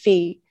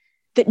philosophy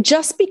that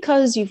just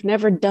because you've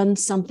never done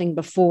something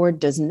before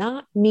does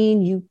not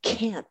mean you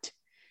can't.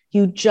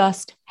 You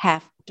just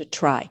have to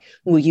try.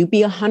 Will you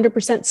be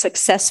 100%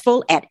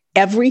 successful at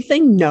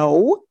everything?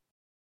 No.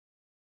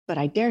 But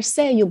I dare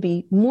say you'll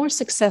be more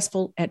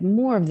successful at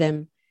more of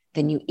them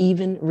than you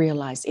even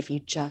realize if you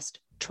just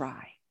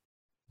try.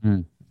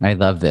 I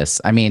love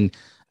this. I mean,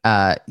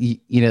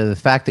 the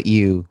fact that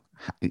you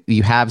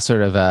have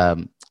sort of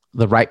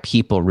the right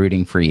people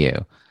rooting for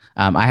you.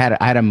 I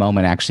had a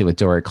moment actually with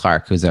Dory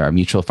Clark, who's our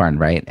mutual friend,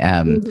 right?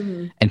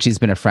 And she's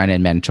been a friend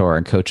and mentor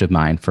and coach of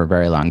mine for a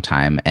very long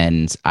time.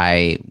 And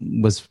I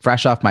was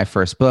fresh off my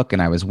first book,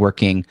 and I was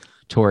working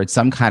towards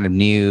some kind of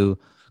new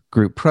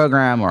group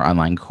program or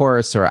online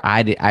course, or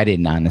I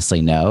didn't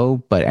honestly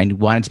know, but I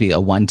wanted to be a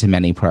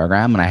one-to-many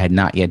program, and I had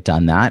not yet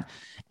done that.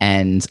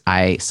 And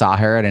I saw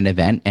her at an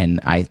event, and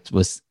I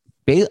was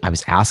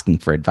asking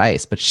for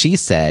advice, but she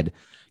said,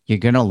 "You're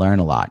going to learn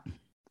a lot."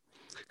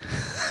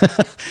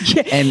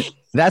 And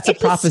that's a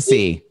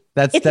prophecy.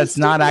 That's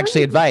not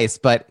actually advice,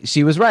 but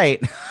she was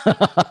right.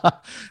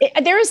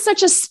 There is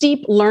such a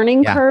steep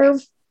learning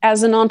curve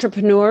as an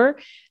entrepreneur.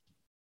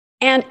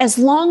 And as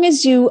long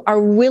as you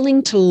are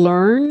willing to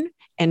learn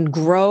and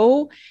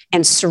grow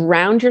and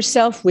surround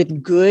yourself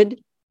with good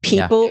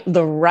people,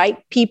 the right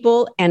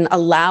people, and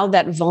allow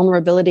that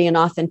vulnerability and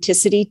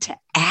authenticity to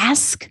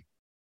ask,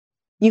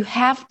 you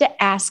have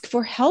to ask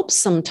for help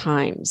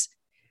sometimes.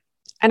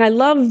 And I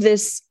love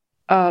this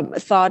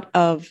thought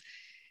of,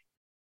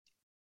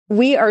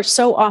 we are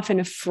so often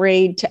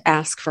afraid to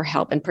ask for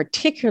help, and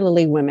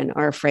particularly women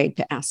are afraid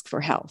to ask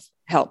for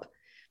help.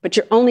 But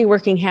you're only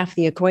working half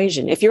the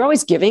equation. If you're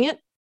always giving it,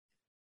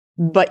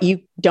 but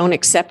you don't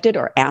accept it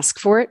or ask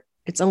for it,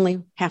 it's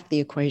only half the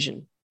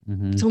equation.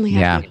 Mm-hmm. It's only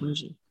half the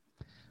equation.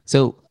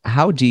 So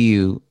how do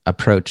you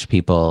approach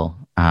people,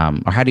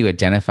 or how do you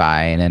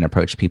identify and then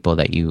approach people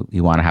that you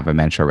want to have a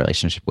mentor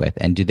relationship with?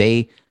 And do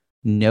they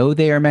know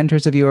they are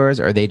mentors of yours,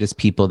 or are they just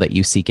people that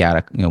you seek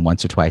out,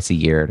 once or twice a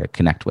year to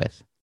connect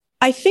with?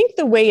 I think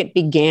the way it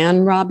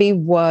began, Robbie,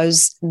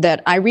 was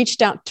that I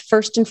reached out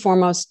first and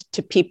foremost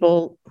to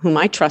people whom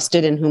I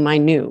trusted and whom I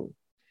knew,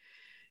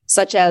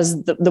 such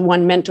as the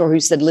one mentor who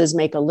said, Liz,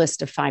 make a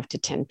list of 5 to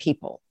 10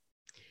 people.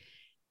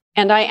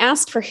 And I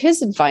asked for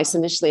his advice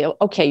initially.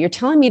 Okay, you're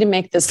telling me to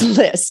make this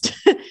list.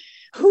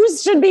 Who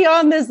should be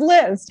on this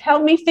list?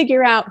 Help me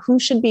figure out who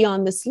should be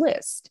on this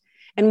list.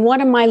 And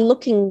what am I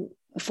looking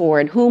for?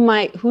 And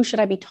who should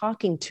I be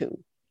talking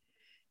to?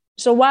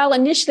 So while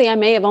initially I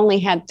may have only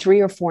had 3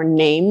 or 4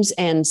 names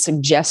and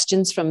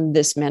suggestions from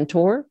this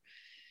mentor,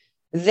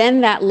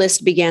 then that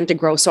list began to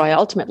grow. So I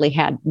ultimately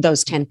had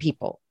those 10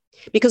 people.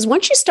 Because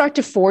once you start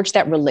to forge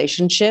that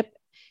relationship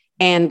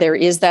and there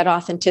is that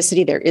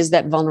authenticity, there is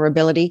that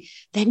vulnerability,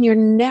 then your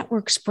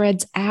network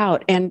spreads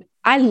out. And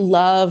I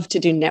love to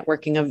do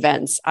networking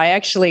events. I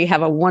actually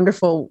have a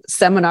wonderful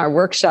seminar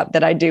workshop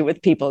that I do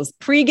with people. It's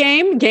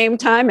pre-game, game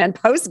time, and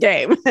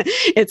post-game.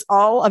 It's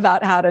all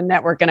about how to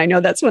network. And I know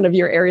that's one of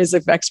your areas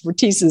of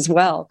expertise as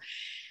well.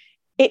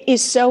 It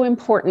is so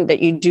important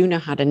that you do know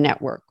how to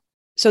network.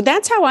 So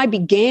that's how I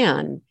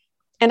began.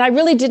 And I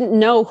really didn't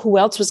know who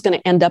else was going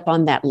to end up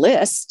on that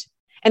list.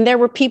 And there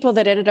were people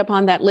that ended up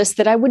on that list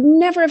that I would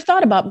never have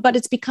thought about. But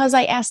it's because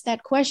I asked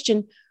that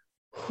question,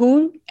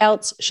 who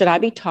else should I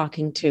be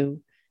talking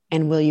to?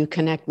 And will you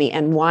connect me?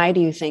 And why do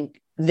you think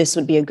this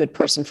would be a good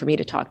person for me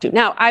to talk to?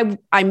 Now,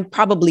 I'm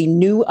probably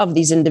knew of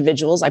these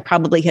individuals. I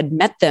probably had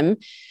met them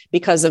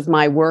because of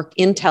my work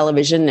in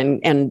television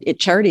and at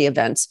charity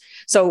events.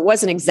 So it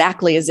wasn't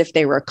exactly as if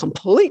they were a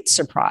complete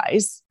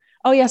surprise.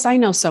 Oh, yes, I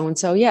know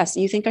so-and-so. Yes,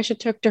 you think I should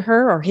talk to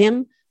her or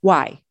him?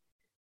 Why?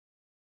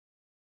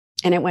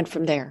 And it went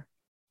from there.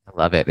 I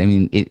love it. I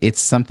mean,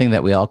 it's something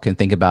that we all can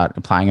think about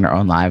applying in our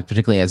own lives,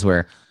 particularly as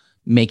we're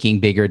making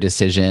bigger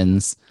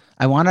decisions.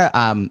 I want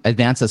to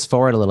advance us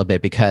forward a little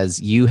bit because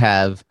you've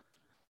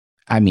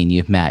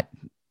met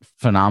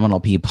phenomenal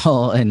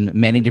people in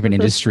many different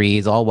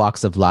industries, all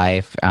walks of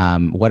life.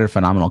 What a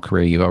phenomenal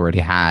career you've already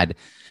had.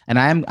 And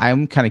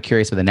I'm kind of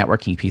curious with the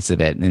networking piece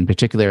of it, and in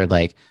particular,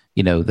 like,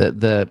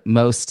 the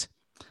most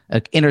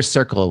inner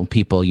circle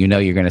people, you're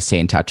going to stay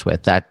in touch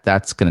with.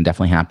 That's going to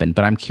definitely happen.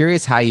 But I'm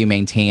curious how you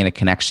maintain a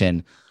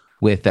connection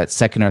with that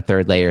second or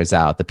third layers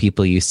out, the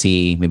people you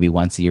see maybe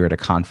once a year at a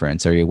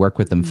conference, or you work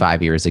with them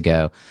 5 years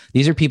ago.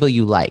 These are people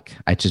you like.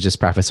 I should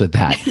just preface with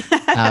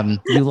that.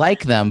 You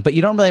like them, but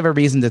you don't really have a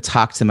reason to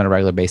talk to them on a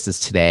regular basis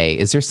today.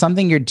 Is there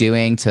something you're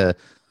doing to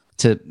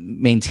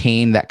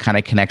maintain that kind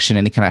of connection,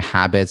 any kind of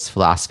habits,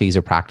 philosophies,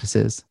 or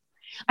practices?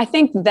 I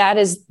think that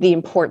is the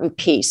important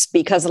piece,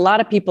 because a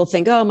lot of people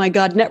think, oh my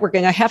God,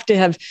 networking, I have to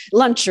have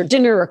lunch or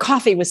dinner or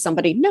coffee with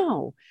somebody.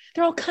 No,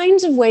 there are all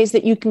kinds of ways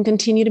that you can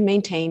continue to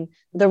maintain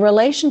the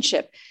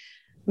relationship.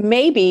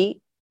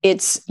 Maybe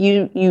it's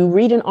you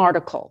read an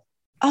article.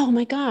 Oh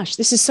my gosh,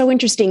 this is so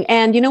interesting.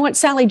 And you know what,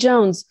 Sally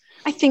Jones,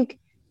 I think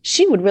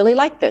she would really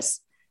like this.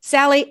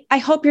 Sally, I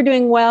hope you're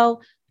doing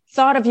well.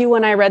 Thought of you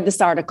when I read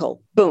this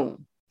article.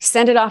 Boom.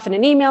 Send it off in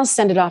an email,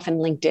 send it off in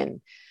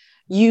LinkedIn.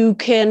 You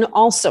can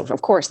also,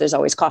 of course, there's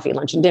always coffee,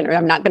 lunch, and dinner.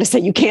 I'm not going to say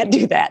you can't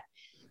do that.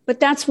 But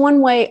that's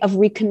one way of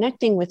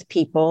reconnecting with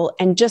people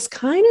and just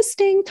kind of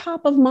staying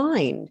top of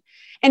mind.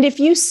 And if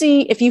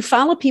you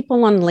follow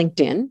people on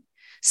LinkedIn,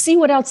 see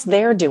what else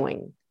they're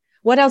doing.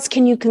 What else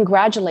can you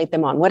congratulate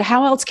them on?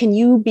 How else can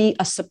you be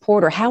a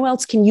supporter? How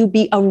else can you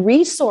be a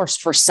resource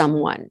for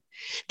someone?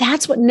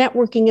 That's what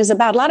networking is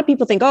about. A lot of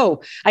people think,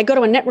 oh, I go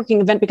to a networking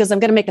event because I'm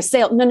going to make a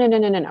sale.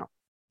 No.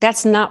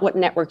 That's not what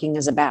networking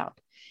is about.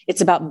 It's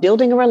about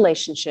building a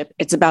relationship.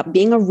 It's about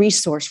being a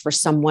resource for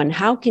someone.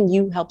 How can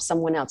you help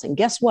someone else? And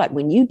guess what?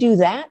 When you do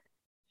that,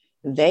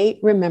 they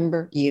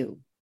remember you.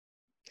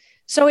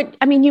 So,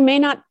 you may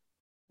not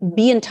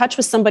be in touch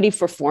with somebody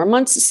for 4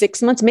 months,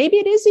 6 months, maybe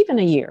it is even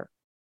a year.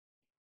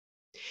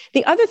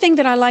 The other thing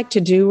that I like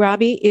to do,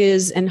 Robbie,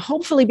 is, and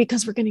hopefully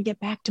because we're going to get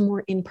back to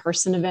more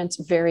in-person events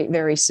very,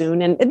 very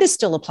soon, and this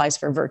still applies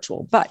for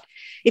virtual, but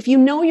if you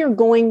know you're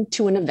going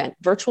to an event,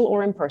 virtual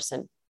or in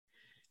person,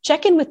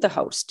 check in with the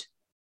host.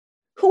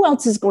 Who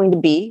else is going to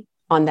be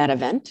on that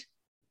event?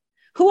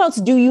 Who else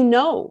do you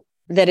know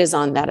that is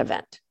on that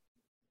event?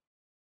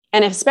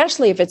 And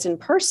especially if it's in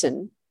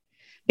person,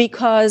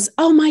 because,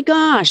 oh my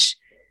gosh,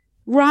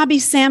 Robbie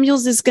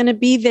Samuels is going to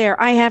be there.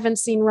 I haven't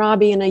seen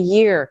Robbie in a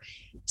year.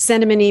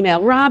 Send him an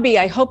email. Robbie,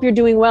 I hope you're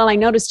doing well. I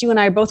noticed you and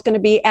I are both going to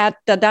be at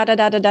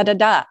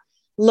the .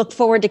 Look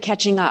forward to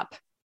catching up.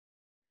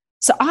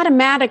 So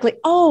automatically,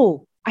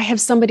 oh, I have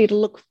somebody to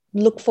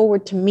look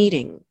forward to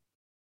meeting.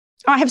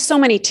 Oh, I have so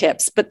many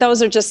tips, but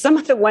those are just some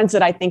of the ones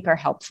that I think are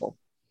helpful.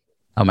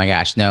 Oh my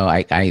gosh. No,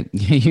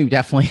 you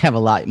definitely have a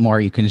lot more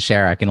you can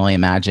share. I can only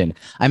imagine.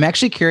 I'm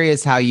actually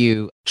curious how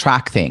you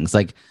track things.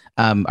 Like,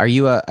 are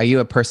you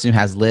a person who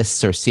has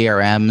lists or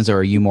CRMs, or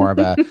are you more of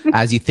a,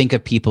 as you think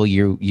of people,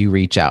 you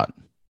reach out?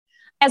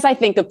 As I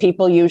think of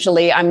people,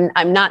 usually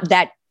I'm not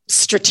that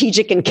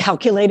strategic and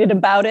calculated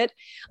about it.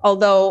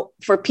 Although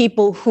for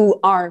people who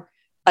are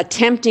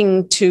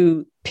attempting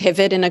to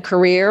pivot in a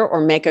career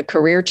or make a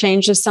career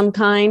change of some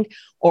kind,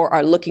 or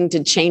are looking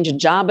to change a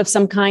job of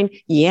some kind,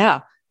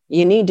 yeah,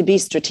 you need to be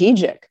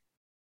strategic.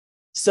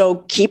 So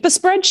keep a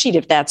spreadsheet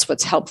if that's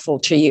what's helpful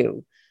to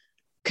you.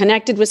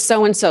 Connected with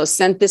so-and-so,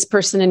 sent this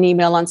person an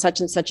email on such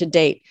and such a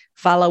date,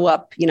 follow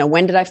up.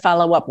 When did I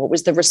follow up? What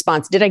was the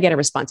response? Did I get a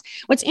response?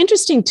 What's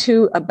interesting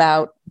too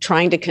about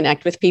trying to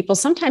connect with people,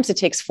 sometimes it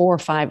takes 4 or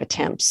 5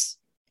 attempts.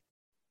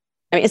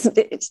 I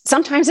mean,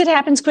 sometimes it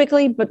happens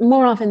quickly, but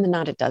more often than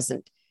not, it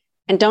doesn't.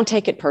 And don't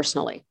take it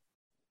personally.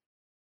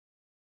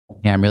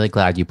 Yeah, I'm really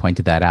glad you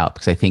pointed that out,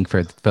 because I think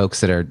for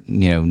folks that are,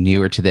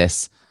 newer to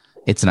this,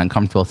 it's an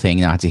uncomfortable thing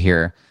not to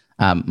hear.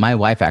 My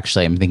wife,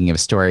 actually, I'm thinking of a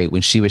story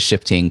when she was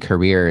shifting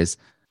careers.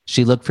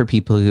 She looked for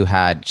people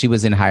she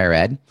was in higher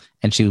ed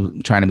and she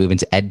was trying to move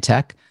into ed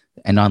tech.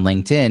 And on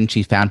LinkedIn,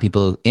 she found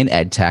people in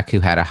ed tech who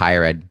had a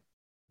higher ed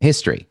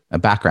history, a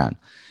background.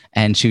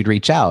 And she would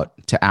reach out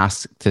to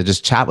ask to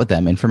just chat with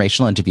them,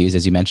 informational interviews,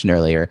 as you mentioned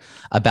earlier,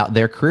 about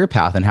their career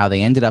path and how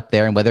they ended up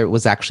there and whether it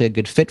was actually a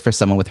good fit for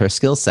someone with her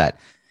skill set.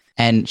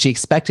 And she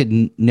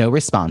expected no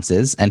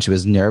responses and she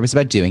was nervous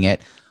about doing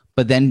it.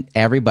 But then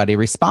everybody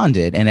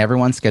responded and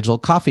everyone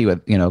scheduled coffee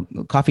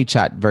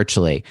chat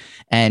virtually.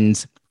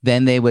 And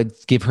then they would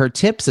give her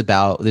tips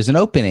about there's an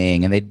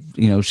opening,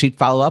 and she'd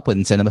follow up with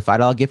and send them a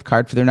 $5 gift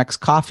card for their next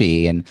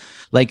coffee. And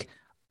like,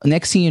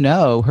 next thing you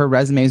know, her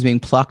resume is being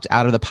plucked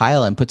out of the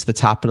pile and put to the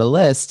top of the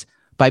list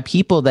by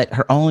people that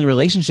her only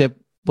relationship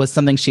was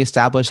something she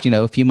established,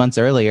 a few months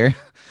earlier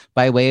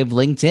by way of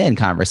LinkedIn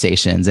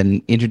conversations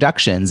and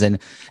introductions. And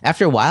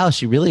after a while,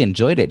 she really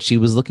enjoyed it. She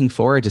was looking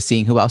forward to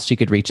seeing who else she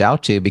could reach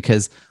out to,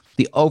 because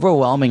the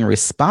overwhelming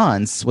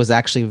response was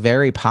actually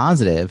very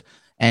positive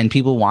and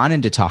people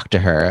wanted to talk to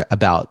her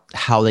about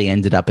how they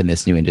ended up in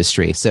this new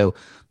industry. So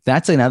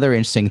that's another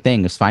interesting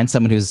thing, is find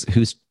someone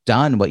who's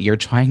done what you're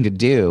trying to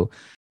do.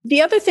 The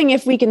other thing,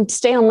 if we can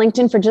stay on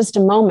LinkedIn for just a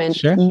moment,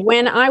 sure.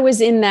 When I was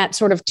in that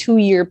sort of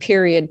 2-year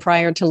period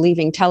prior to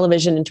leaving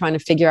television and trying to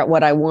figure out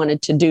what I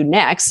wanted to do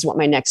next, what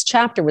my next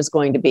chapter was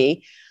going to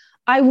be,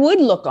 I would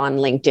look on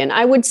LinkedIn.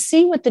 I would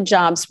see what the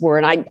jobs were,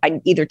 and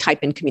I'd either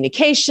type in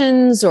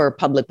communications or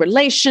public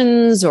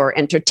relations or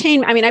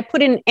entertainment. I mean, I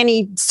put in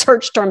any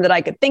search term that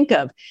I could think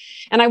of,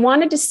 and I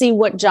wanted to see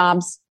what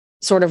jobs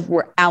sort of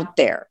were out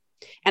there.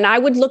 And I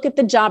would look at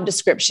the job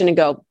description and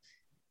go,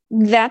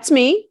 that's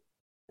me.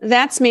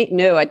 That's me.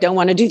 No, I don't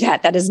want to do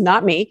that. That is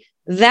not me.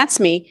 That's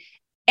me.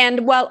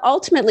 And while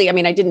ultimately, I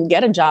mean, I didn't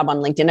get a job on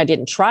LinkedIn, I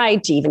didn't try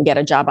to even get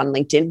a job on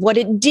LinkedIn. What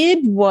it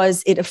did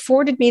was it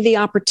afforded me the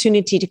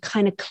opportunity to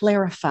kind of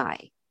clarify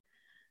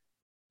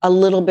a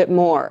little bit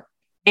more.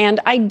 And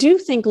I do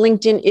think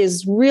LinkedIn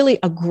is really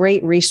a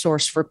great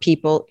resource for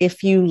people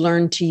if you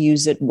learn to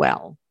use it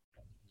well.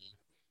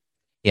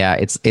 Yeah,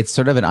 it's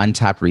sort of an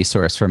untapped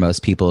resource for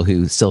most people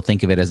who still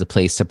think of it as a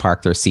place to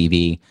park their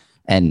CV.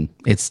 And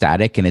it's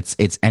static, and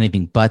it's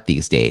anything but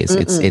these days.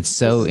 It's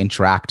so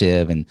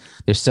interactive, and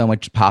there's so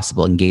much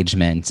possible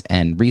engagement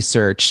and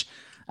research.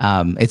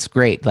 It's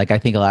great. Like, I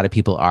think a lot of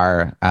people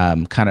are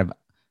kind of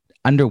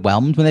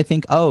underwhelmed when they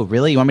think, "Oh,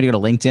 really? You want me to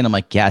go to LinkedIn?" I'm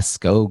like, "Yes,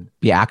 go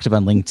be active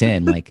on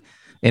LinkedIn." Like,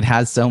 it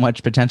has so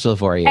much potential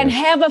for you. And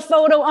have a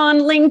photo on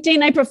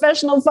LinkedIn, a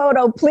professional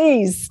photo,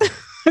 please.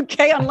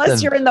 Okay,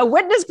 unless you're in the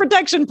witness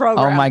protection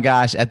program. Oh my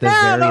gosh, at the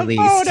very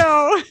least.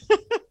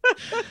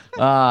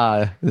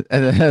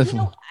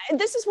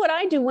 This is what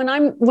I do when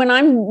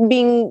I'm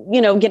being,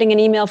 getting an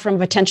email from a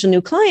potential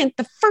new client.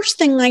 The first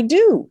thing I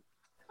do,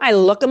 I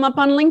look them up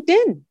on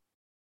LinkedIn.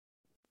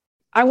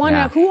 I want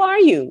to know, who are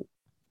you?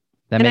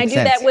 And I do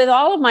that with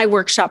all of my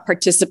workshop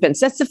participants.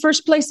 That's the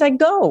first place I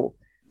go.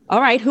 All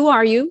right, who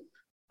are you?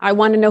 I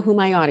want to know who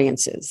my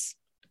audience is.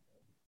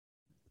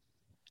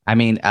 I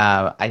mean,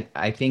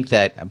 I think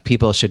that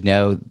people should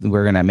know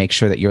we're going to make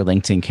sure that your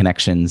LinkedIn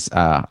connections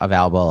are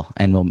available,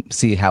 and we'll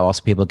see how else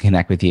people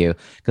connect with you.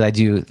 Because I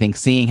do think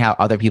seeing how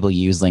other people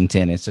use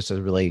LinkedIn is just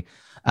a really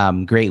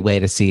great way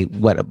to see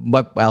what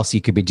else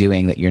you could be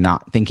doing that you're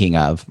not thinking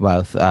of,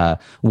 both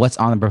what's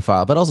on the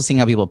profile, but also seeing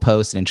how people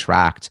post and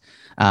interact.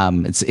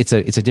 It's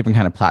a different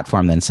kind of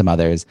platform than some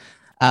others.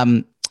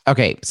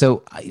 Okay,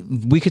 so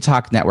we could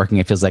talk networking,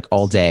 it feels like,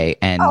 all day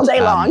and all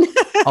day long.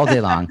 All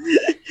day long.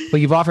 But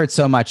you've offered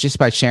so much just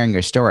by sharing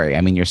your story.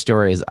 I mean, your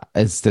story is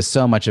there's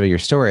so much of your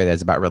story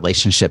that's about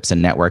relationships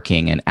and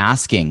networking and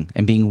asking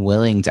and being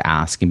willing to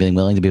ask and being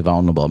willing to be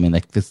vulnerable. I mean,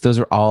 like those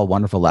are all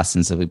wonderful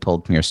lessons that we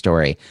pulled from your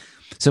story.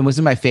 So this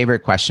is my favorite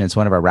question. It's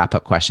one of our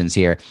wrap-up questions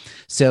here.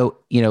 So,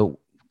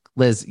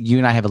 Liz, you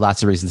and I have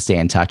lots of reasons to stay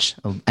in touch,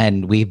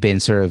 and we've been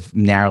sort of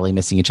narrowly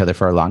missing each other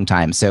for a long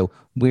time. So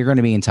we're going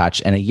to be in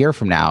touch. And a year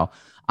from now,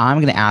 I'm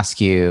going to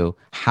ask you,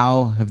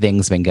 how have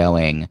things been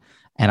going?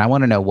 And I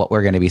want to know what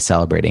we're going to be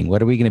celebrating.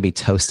 What are we going to be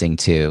toasting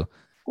to?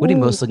 What are you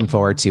most looking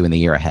forward to in the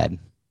year ahead?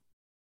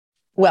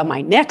 Well,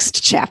 my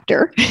next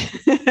chapter.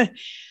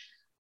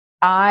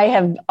 I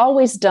have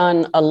always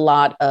done a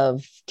lot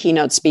of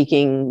keynote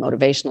speaking,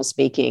 motivational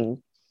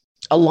speaking,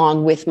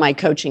 along with my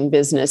coaching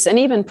business. And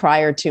even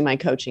prior to my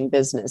coaching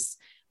business,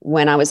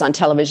 when I was on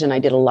television, I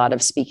did a lot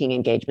of speaking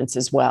engagements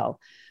as well.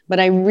 But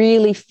I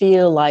really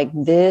feel like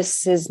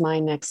this is my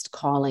next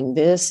calling.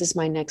 This is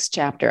my next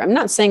chapter. I'm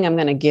not saying I'm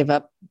going to give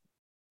up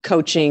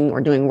coaching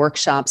or doing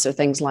workshops or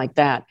things like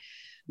that,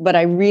 but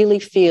I really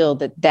feel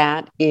that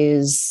that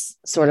is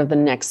sort of the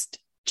next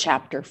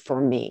chapter for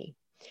me.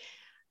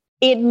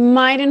 It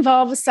might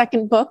involve a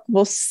second book.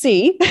 We'll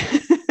see.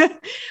 I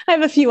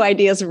have a few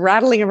ideas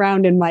rattling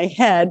around in my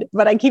head,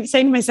 but I keep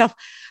saying to myself,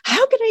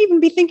 how could I even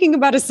be thinking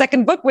about a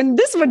second book when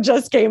this one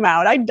just came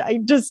out? I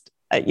just,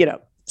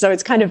 so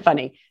it's kind of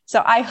funny.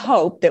 So I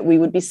hope that we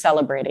would be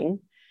celebrating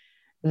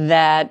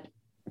that,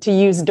 to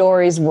use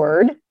Dory's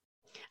word,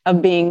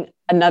 of being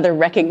another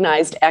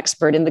recognized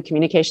expert in the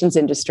communications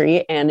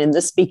industry and in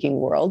the speaking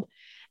world,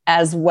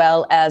 as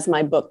well as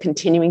my book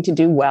continuing to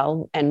do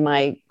well and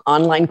my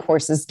online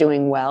courses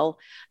doing well.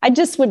 I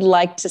just would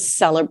like to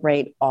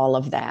celebrate all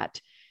of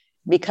that,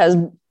 because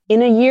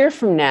in a year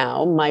from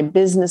now, my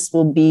business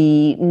will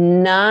be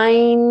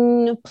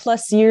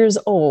 9+ years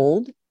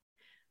old.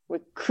 We're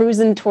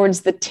cruising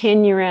towards the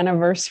 10-year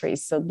anniversary.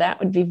 So that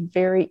would be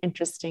very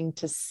interesting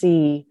to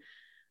see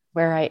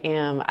where I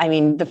am. I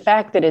mean, the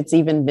fact that it's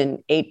even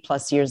been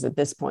 8+ years at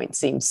this point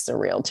seems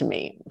surreal to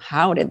me.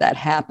 How did that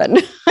happen?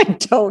 I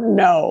don't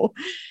know,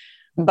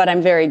 but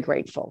I'm very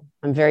grateful.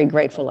 I'm very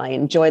grateful. I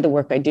enjoy the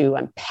work I do.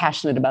 I'm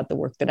passionate about the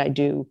work that I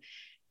do.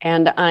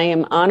 And I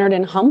am honored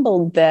and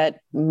humbled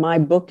that my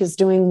book is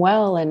doing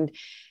well. And,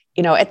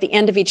 at the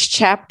end of each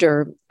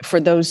chapter, for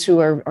those who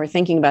are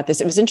thinking about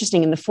this, it was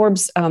interesting in the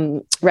Forbes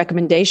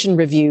recommendation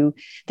review,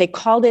 they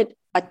called it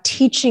a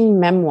teaching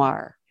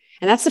memoir.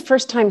 And that's the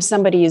first time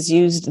somebody has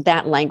used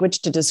that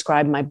language to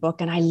describe my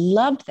book. And I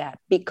loved that,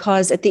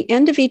 because at the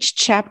end of each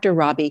chapter,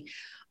 Robbie,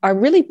 are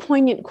really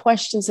poignant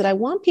questions that I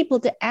want people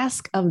to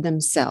ask of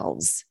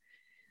themselves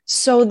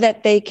so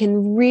that they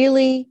can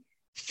really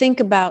think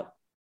about,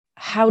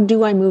 how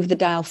do I move the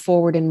dial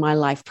forward in my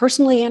life,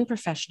 personally and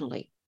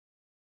professionally?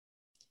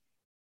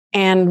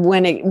 And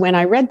when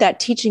I read that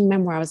teaching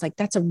memoir, I was like,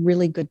 that's a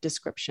really good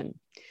description.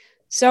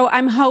 So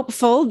I'm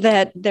hopeful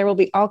that there will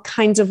be all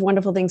kinds of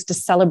wonderful things to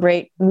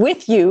celebrate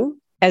with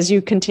you as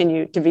you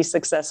continue to be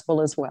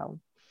successful as well.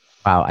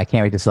 Wow, I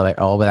can't wait to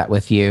celebrate all of that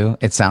with you.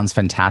 It sounds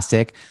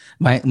fantastic.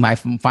 My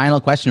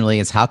final question really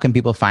is, how can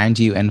people find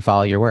you and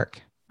follow your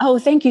work? Oh,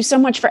 thank you so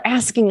much for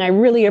asking. I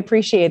really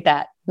appreciate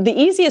that. The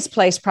easiest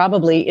place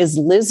probably is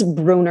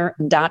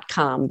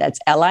lizbrunner.com. That's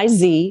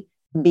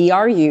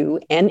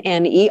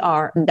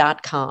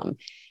LIZBRUNNER.com.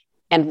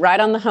 And right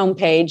on the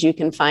homepage, you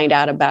can find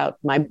out about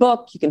my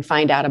book. You can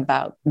find out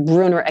about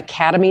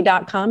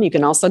BrunnerAcademy.com. You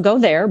can also go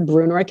there,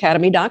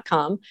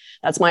 BrunnerAcademy.com.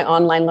 That's my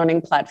online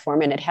learning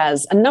platform. And it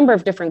has a number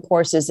of different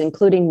courses,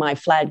 including my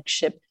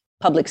flagship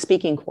public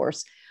speaking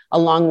course,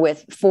 along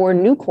with 4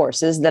 new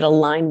courses that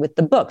align with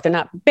the book. They're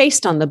not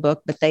based on the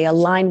book, but they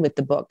align with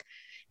the book.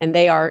 And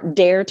they are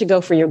Dare to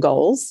Go for Your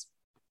Goals,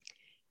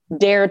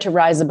 Dare to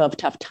Rise Above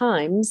Tough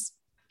Times,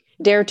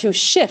 Dare to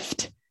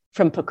Shift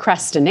from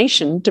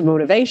Procrastination to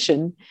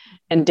Motivation,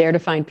 and Dare to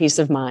Find Peace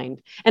of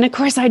Mind. And of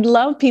course, I'd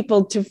love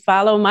people to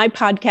follow my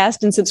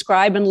podcast and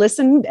subscribe and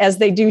listen as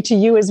they do to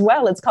you as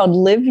well. It's called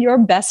Live Your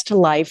Best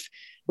Life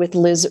with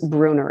Liz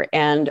Brunner.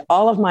 And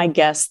all of my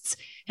guests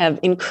have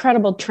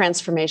incredible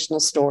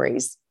transformational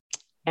stories.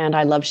 And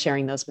I love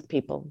sharing those with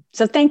people.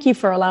 So thank you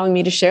for allowing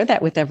me to share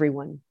that with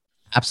everyone.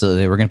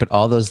 Absolutely. We're going to put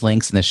all those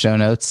links in the show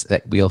notes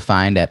that we'll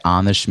find at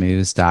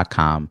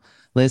ontheschmooze.com.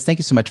 Liz, thank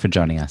you so much for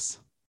joining us.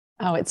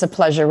 Oh, it's a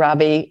pleasure,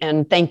 Robbie.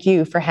 And thank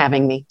you for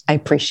having me. I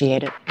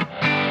appreciate it.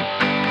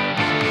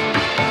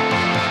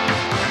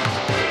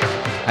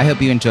 I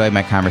hope you enjoyed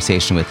my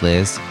conversation with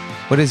Liz.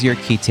 What is your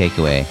key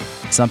takeaway?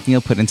 Something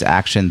you'll put into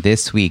action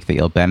this week that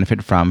you'll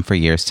benefit from for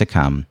years to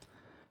come.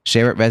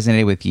 Share what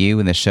resonated with you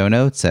in the show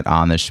notes at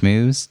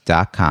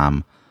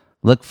ontheschmooze.com.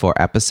 Look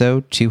for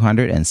episode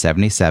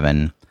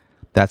 277.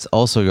 That's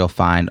also where you'll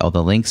find all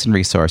the links and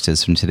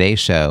resources from today's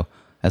show,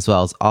 as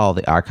well as all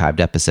the archived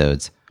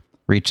episodes.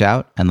 Reach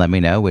out and let me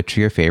know which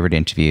are your favorite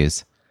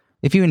interviews.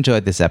 If you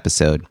enjoyed this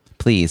episode,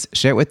 please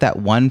share it with that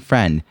one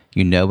friend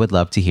you know would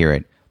love to hear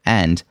it.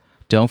 And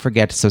don't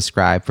forget to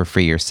subscribe for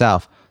free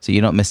yourself so you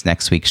don't miss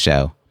next week's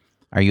show.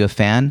 Are you a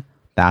fan?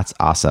 That's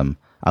awesome.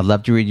 I'd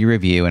love to read your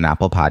review in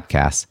Apple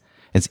Podcasts.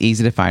 It's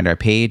easy to find our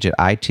page at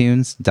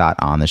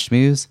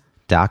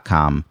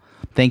itunes.ontheschmooze.com.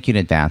 Thank you in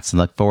advance and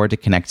look forward to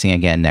connecting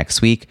again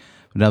next week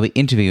when I'll be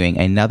interviewing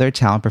another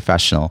talent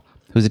professional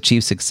who's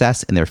achieved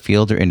success in their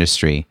field or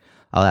industry.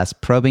 I'll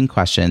ask probing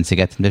questions to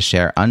get them to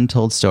share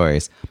untold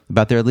stories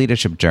about their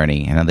leadership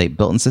journey and how they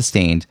built and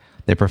sustained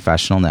their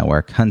professional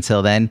network.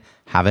 Until then,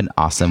 have an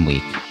awesome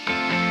week.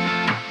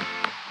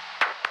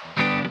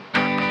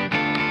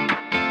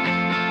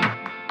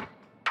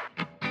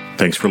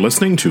 Thanks for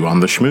listening to On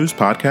the Schmooze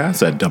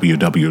podcast at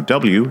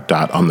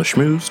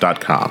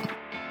www.ontheschmooze.com.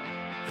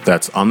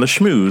 That's On the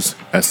Schmooze,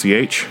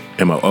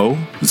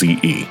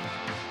 SCHMOOZE.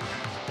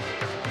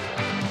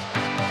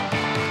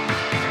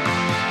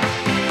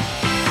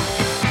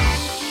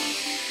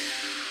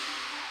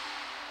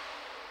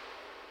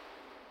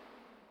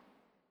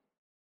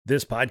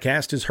 This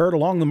podcast is heard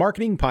along the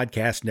Marketing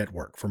Podcast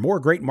Network. For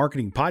more great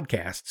marketing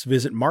podcasts,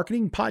 visit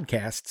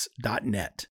marketingpodcasts.net.